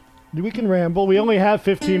 We can ramble. We only have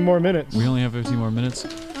 15 more minutes. We only have 15 more minutes.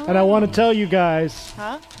 And I want to tell you guys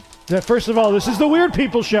Huh? that, first of all, this is the Weird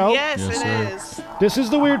People Show. Yes, Yes, it sir. is. This is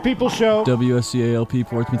the Weird People Show. WSCALP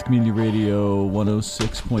Portsmouth Community Radio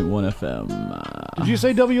 106.1 FM. Did you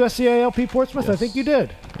say WSCALP Portsmouth? I Yes. think you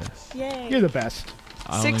did. Yay. You're the best.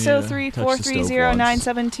 I only, touch the stove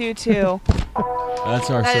 603-430-9722. That's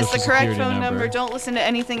our That is social the correct security phone number. Don't listen to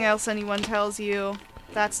anything else anyone tells you.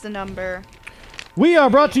 That's the number. We are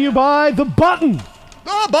brought to you by The Button.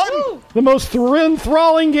 Oh, button! The most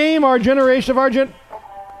enthralling game our generation of our gen...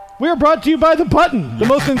 We are brought to you by The Button. The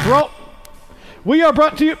most enthralling... We are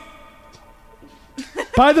brought to you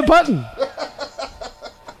by The Button.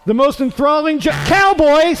 The most enthralling...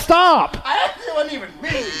 Cowboy, stop! It wasn't even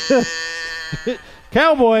me!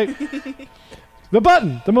 Cowboy. The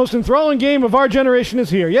Button. The most enthralling game of our generation is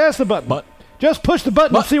here. Yes, The Button. But Just push the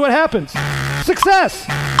button and see what happens. Success!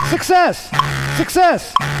 Success!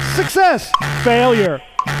 Success! Success! Failure!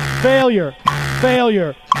 Failure!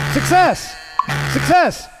 Failure! Success!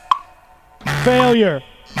 Success! Failure!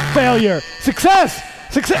 Failure! Success!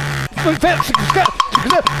 Success!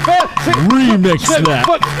 Remix that.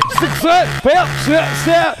 Success!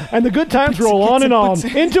 Fail! And the good times roll on and on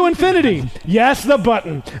into infinity. Yes, The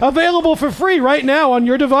Button. Available for free right now on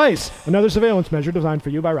your device. Another surveillance measure designed for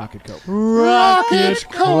you by Rocket Coat. Rocket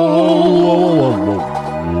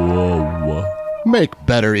Make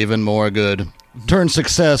better even more good. Turn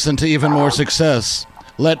success into even more success.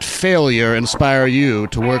 Let failure inspire you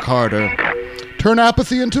to work harder. Turn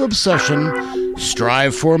apathy into obsession.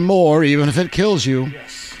 Strive for more even if it kills you.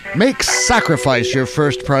 Make sacrifice your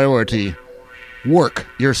first priority. Work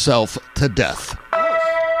yourself to death.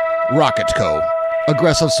 Rocket Co.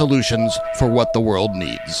 Aggressive solutions for what the world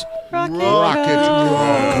needs. Rocket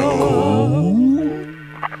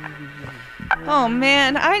Oh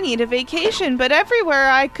man, I need a vacation, but everywhere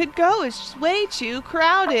I could go is just way too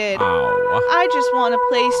crowded. I just want a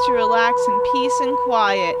place to relax in peace and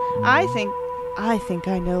quiet. I think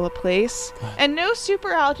I know a place. And no super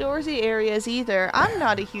outdoorsy areas either. I'm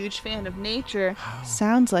not a huge fan of nature.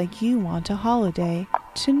 Sounds like you want a holiday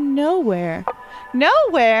to nowhere.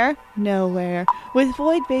 Nowhere? Nowhere. With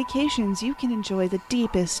Void Vacations, you can enjoy the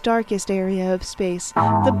deepest, darkest area of space,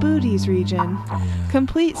 the Booties region.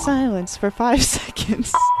 Complete silence for 5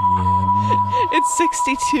 seconds. It's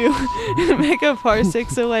 62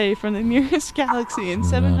 megaparsecs away from the nearest galaxy and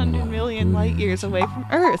 700 million light years away from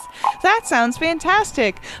Earth. That sounds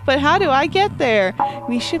fantastic, but how do I get there?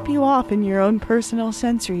 We ship you off in your own personal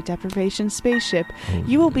sensory deprivation spaceship.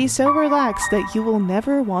 You will be so relaxed that you will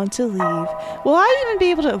never want to leave. Will I even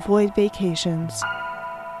be able to avoid vacations?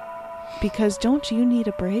 Because don't you need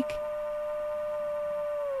a break?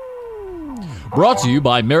 Brought to you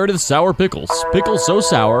by Meredith Sour Pickles. Pickles so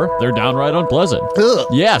sour, they're downright unpleasant. Ugh.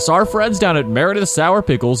 Yes, our friends down at Meredith Sour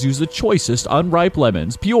Pickles use the choicest unripe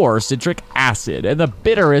lemons, pure citric acid, and the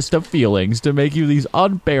bitterest of feelings to make you these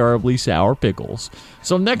unbearably sour pickles.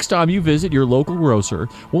 So next time you visit your local grocer,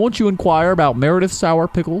 won't you inquire about Meredith Sour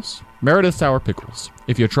Pickles? Meredith Sour Pickles.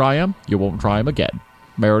 If you try them, you won't try them again.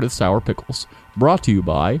 Meredith Sour Pickles. Brought to you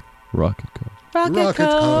by Rocket Co. Rocket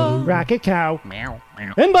Cow. Rocket Cow. Meow,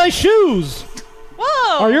 meow. And by shoes.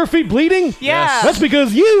 Whoa. Are your feet bleeding? Yeah. That's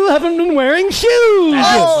because you haven't been wearing shoes.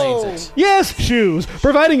 Oh. Yes, shoes.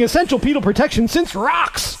 Providing essential pedal protection since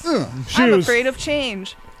rocks. I'm Shoes. afraid of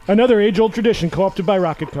change. Another age-old tradition co-opted by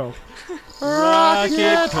Rocket Co. Rocket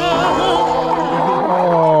Yeah,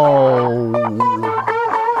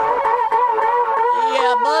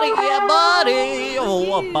 buddy.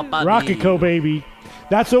 Oh, Rocket Co, baby.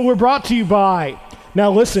 That's what we're brought to you by.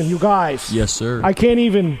 Now listen, you guys. Yes, sir. I can't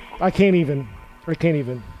even. Yeah.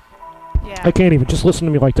 Just listen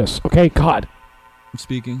to me like this, okay? God. I'm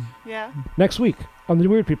speaking. Yeah. Next week on the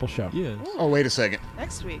Weird People Show. Yes. Oh, wait a second.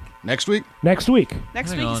 Next week. Next week? Next week.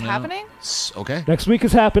 Next Hang week is on now. happening? Okay. Next week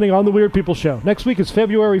is happening on the Weird People Show. Next week is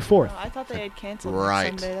February 4th. Oh, I thought they had canceled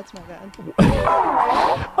Right. Sunday. That's my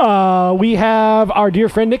bad. We have our dear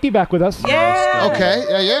friend Nikki back with us. Yeah.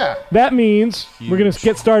 Okay. Yeah. That means we're going to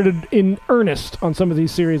get started in earnest on some of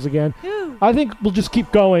these series again. Whew. I think we'll just keep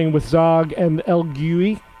going with Zog and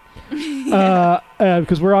LGUE.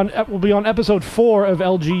 Because we'll be on episode 4 of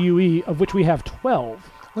LGUE, of which we have 12.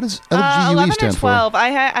 What does 11 LGUE or stand 12. for?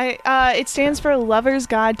 It stands for Lover's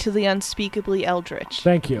Guide to the Unspeakably Eldritch.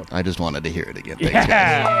 Thank you. I just wanted to hear it again. Thanks,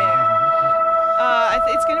 Yeah.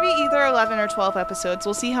 It's going to be either 11 or 12 episodes.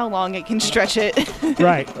 We'll see how long it can stretch it.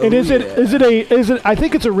 Right. And is it I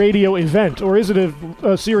think it's a radio event, or is it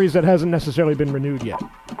a series that hasn't necessarily been renewed yet?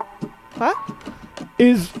 What?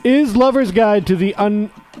 Is Lover's Guide to the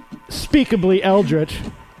Unspeakably Eldritch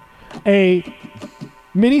a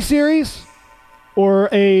miniseries or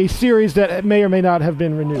a series that may or may not have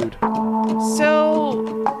been renewed?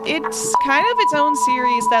 So it's kind of its own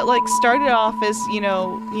series that started off as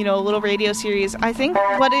a little radio series. I think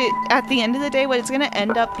at the end of the day, what it's going to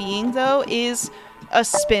end up being though is a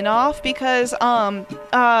spin-off, because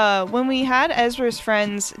when we had Ezra's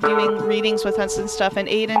friends doing readings with us and stuff, and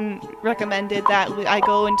Aiden recommended that I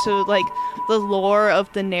go into the lore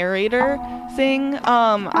of the narrator thing,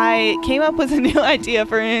 I came up with a new idea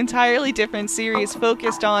for an entirely different series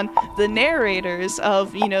focused on the narrators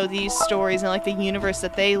of these stories and the universe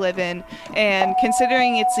that they live in. And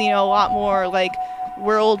considering it's a lot more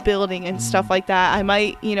world building and stuff like that, I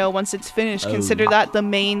might once it's finished consider that the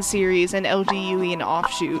main series and LGUE an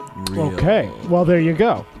offshoot. Okay, well there you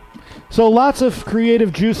go. So lots of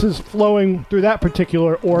creative juices flowing through that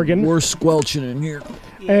particular organ. We're squelching in here.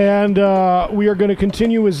 And we are going to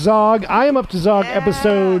continue with Zog. I am up to Zog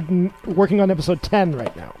working on episode 10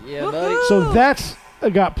 right now. Yeah, buddy. So that's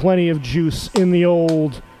got plenty of juice in the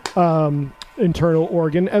old internal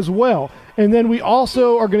organ as well. And then we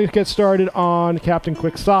also are going to get started on Captain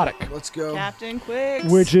Quixotic. Let's go. Captain Quix.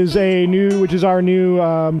 Which is our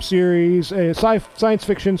new series, a science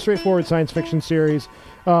fiction, straightforward science fiction series.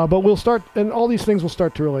 But we'll start, and all these things will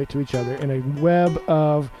start to relate to each other in a web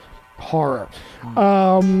of horror.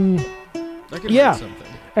 I can write something.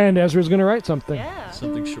 And Ezra's going to write something. Yeah.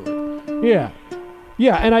 Something short. Yeah.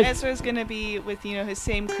 Yeah, and Ezra's going to be with, his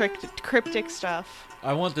same cryptic stuff.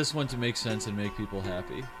 I want this one to make sense and make people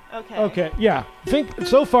happy. Okay, yeah.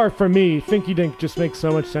 So far for me, Finky Dink just makes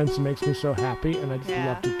so much sense and makes me so happy, and I just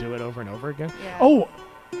love to do it over and over again. Yeah. Oh,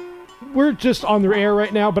 we're just on the air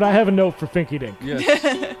right now, but I have a note for Finky Dink.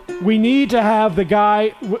 Yes. We need to have the guy,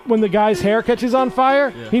 when the guy's hair catches on fire,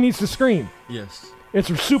 he needs to scream. Yes. It's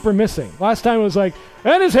super missing. Last time it was and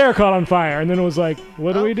his hair caught on fire, and then it was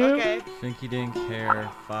what do we do? Okay. Finky Dink, hair,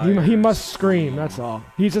 fire. He must scream, that's all.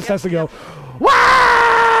 He just has to go, Wah!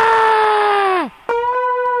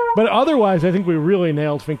 But otherwise, I think we really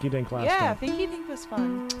nailed Finky Dink last time. Yeah, Finky Dink was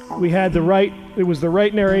fun. We had it was the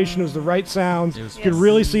right narration, it was the right sounds. You could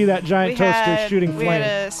really see that giant toaster shooting flame. We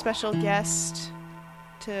had a special guest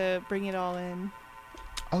to bring it all in.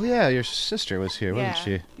 Oh, yeah, your sister was here, wasn't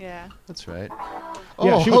she? Yeah. That's right.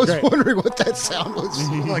 Yeah, Oh, she I was was great. wondering what that sound was.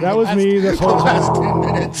 That was me this whole the last time.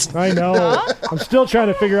 10 minutes. I know. I'm still trying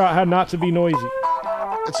to figure out how not to be noisy.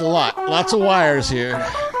 It's a lot. Lots of wires here.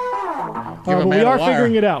 But we are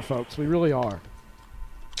figuring it out, folks. We really are.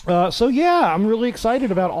 So, yeah, I'm really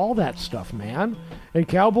excited about all that stuff, man. And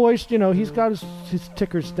Cowboys, he's got his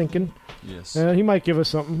tickers thinking. Yes. He might give us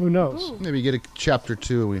something. Who knows? Maybe get a chapter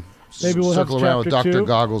 2. Maybe we'll have circle around with chapter Dr. 2.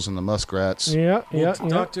 Goggles and the Muskrats. Yeah.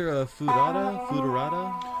 Dr.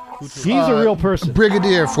 Futurata? He's a real person.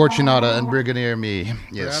 Brigadier Fortunata and Brigadier Me.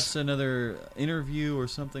 Yes. Perhaps another interview or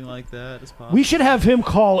something like that is possible. We should have him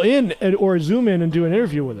call in or zoom in and do an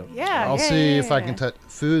interview with him. Yeah. I'll see if I can touch.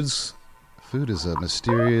 Food is a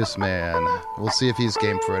mysterious man. We'll see if he's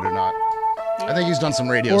game for it or not. I think he's done some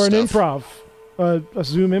radio or stuff. Or an improv. A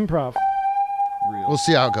Zoom improv. Real. We'll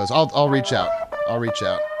see how it goes. I'll reach out.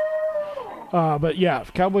 But yeah,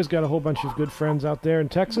 Cowboy's got a whole bunch of good friends out there in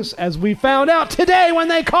Texas, as we found out today when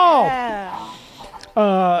they called.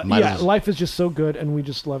 Life is just so good, and we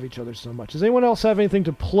just love each other so much. Does anyone else have anything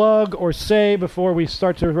to plug or say before we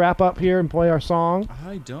start to wrap up here and play our song?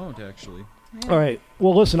 I don't, actually. All right.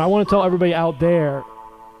 Well, listen, I want to tell everybody out there,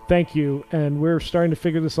 thank you, and we're starting to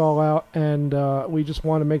figure this all out, and we just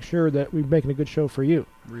want to make sure that we're making a good show for you.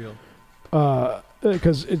 Real.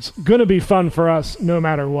 Because it's going to be fun for us no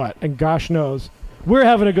matter what, and gosh knows, we're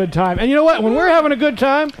having a good time. And you know what? When we're having a good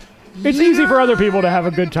time, it's easy for other people to have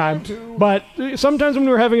a good time, but sometimes when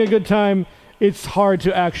we're having a good time, it's hard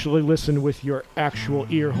to actually listen with your actual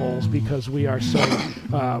ear holes because we are so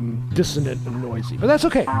dissonant and noisy. But that's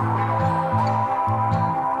okay.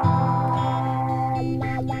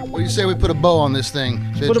 What do you say we put a bow on this thing?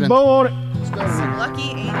 Put a bow on it. Some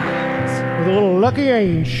lucky angels. With a little lucky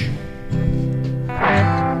angel.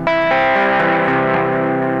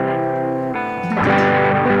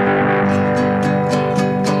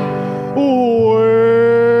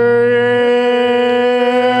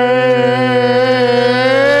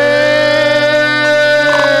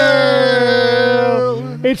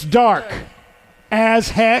 It's dark as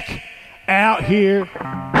heck out here.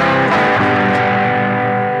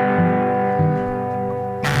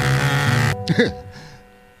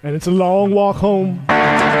 And it's a long walk home.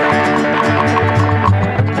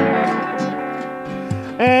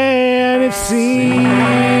 And it seems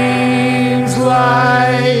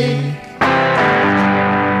like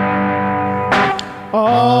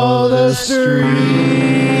all the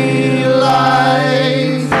street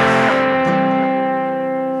lights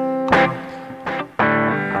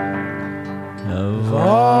have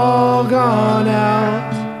all gone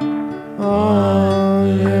out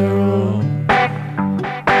on their own.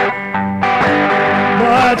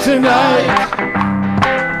 But tonight,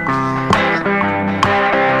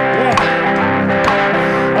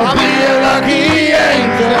 I'll be a lucky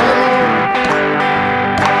angel,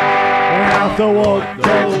 and I'll throw all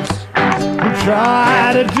those who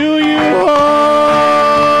try to do you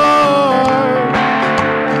harm.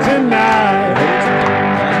 Tonight,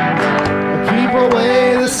 I'll keep away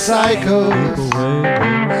the psychos,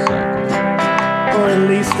 or at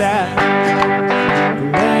least that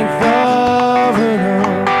length of an arm.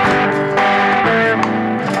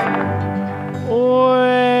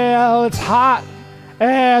 Well, it's hot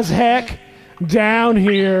as heck down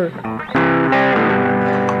here.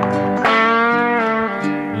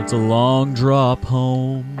 It's a long drop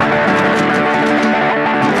home.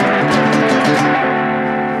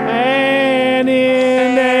 And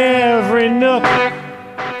in every nook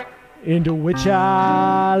into which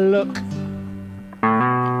I look,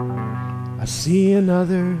 I see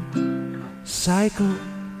another cycle.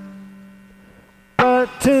 But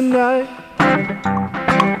tonight,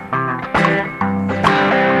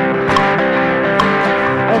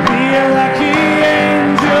 I'll be a lucky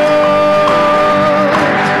angel,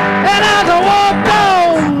 and I'll go walk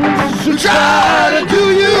down to try to do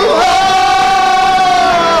you harm.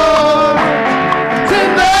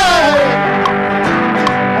 Tonight,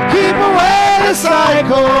 I keep away the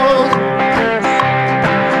cycles,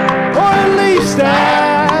 or at least I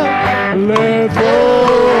let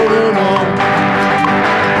floating on.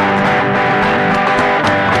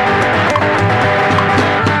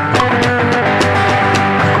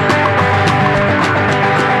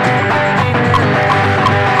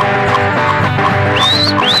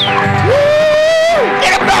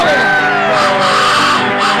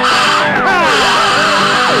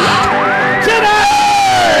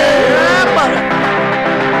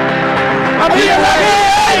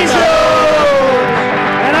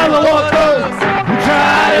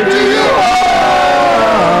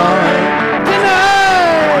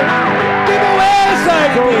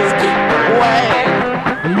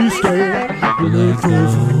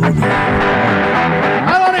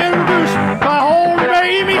 I want to introduce my whole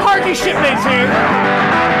Amy Harkey shipmates here.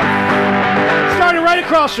 Starting right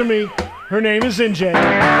across from me, her name is Zinjay.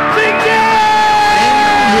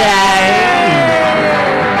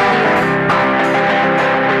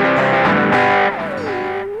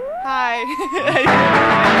 Hi.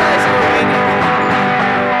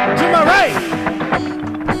 To my right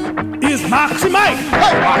is Moxie Mike.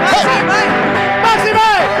 Moxie Mike. Moxie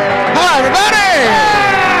Mike. Hi, everybody.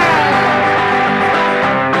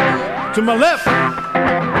 To my left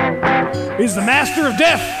is the master of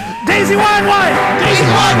death, Daisy Wine White. Daisy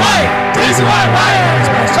Wine White. Daisy Wine White.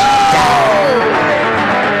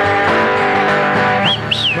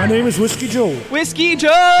 My name is Whiskey Joe. Whiskey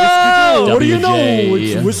Joe. What do you know?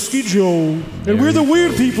 WJ. It's Whiskey Joe, and we're the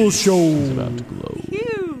Weird People Show. It's about to glow.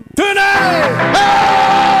 Tonight.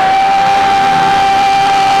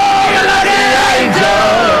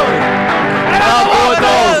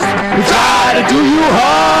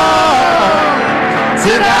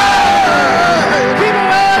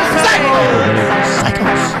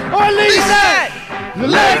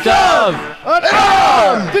 Let of an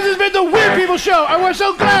arm. This has been the Weird People Show, and we're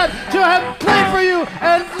so glad to have played for you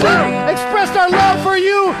and expressed our love for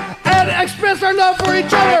you and expressed our love for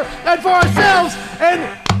each other and for ourselves. And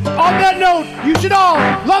on that note, you should all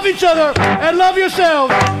love each other and love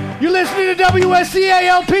yourselves. You're listening to WSCA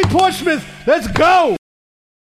LP Portsmouth. Let's go.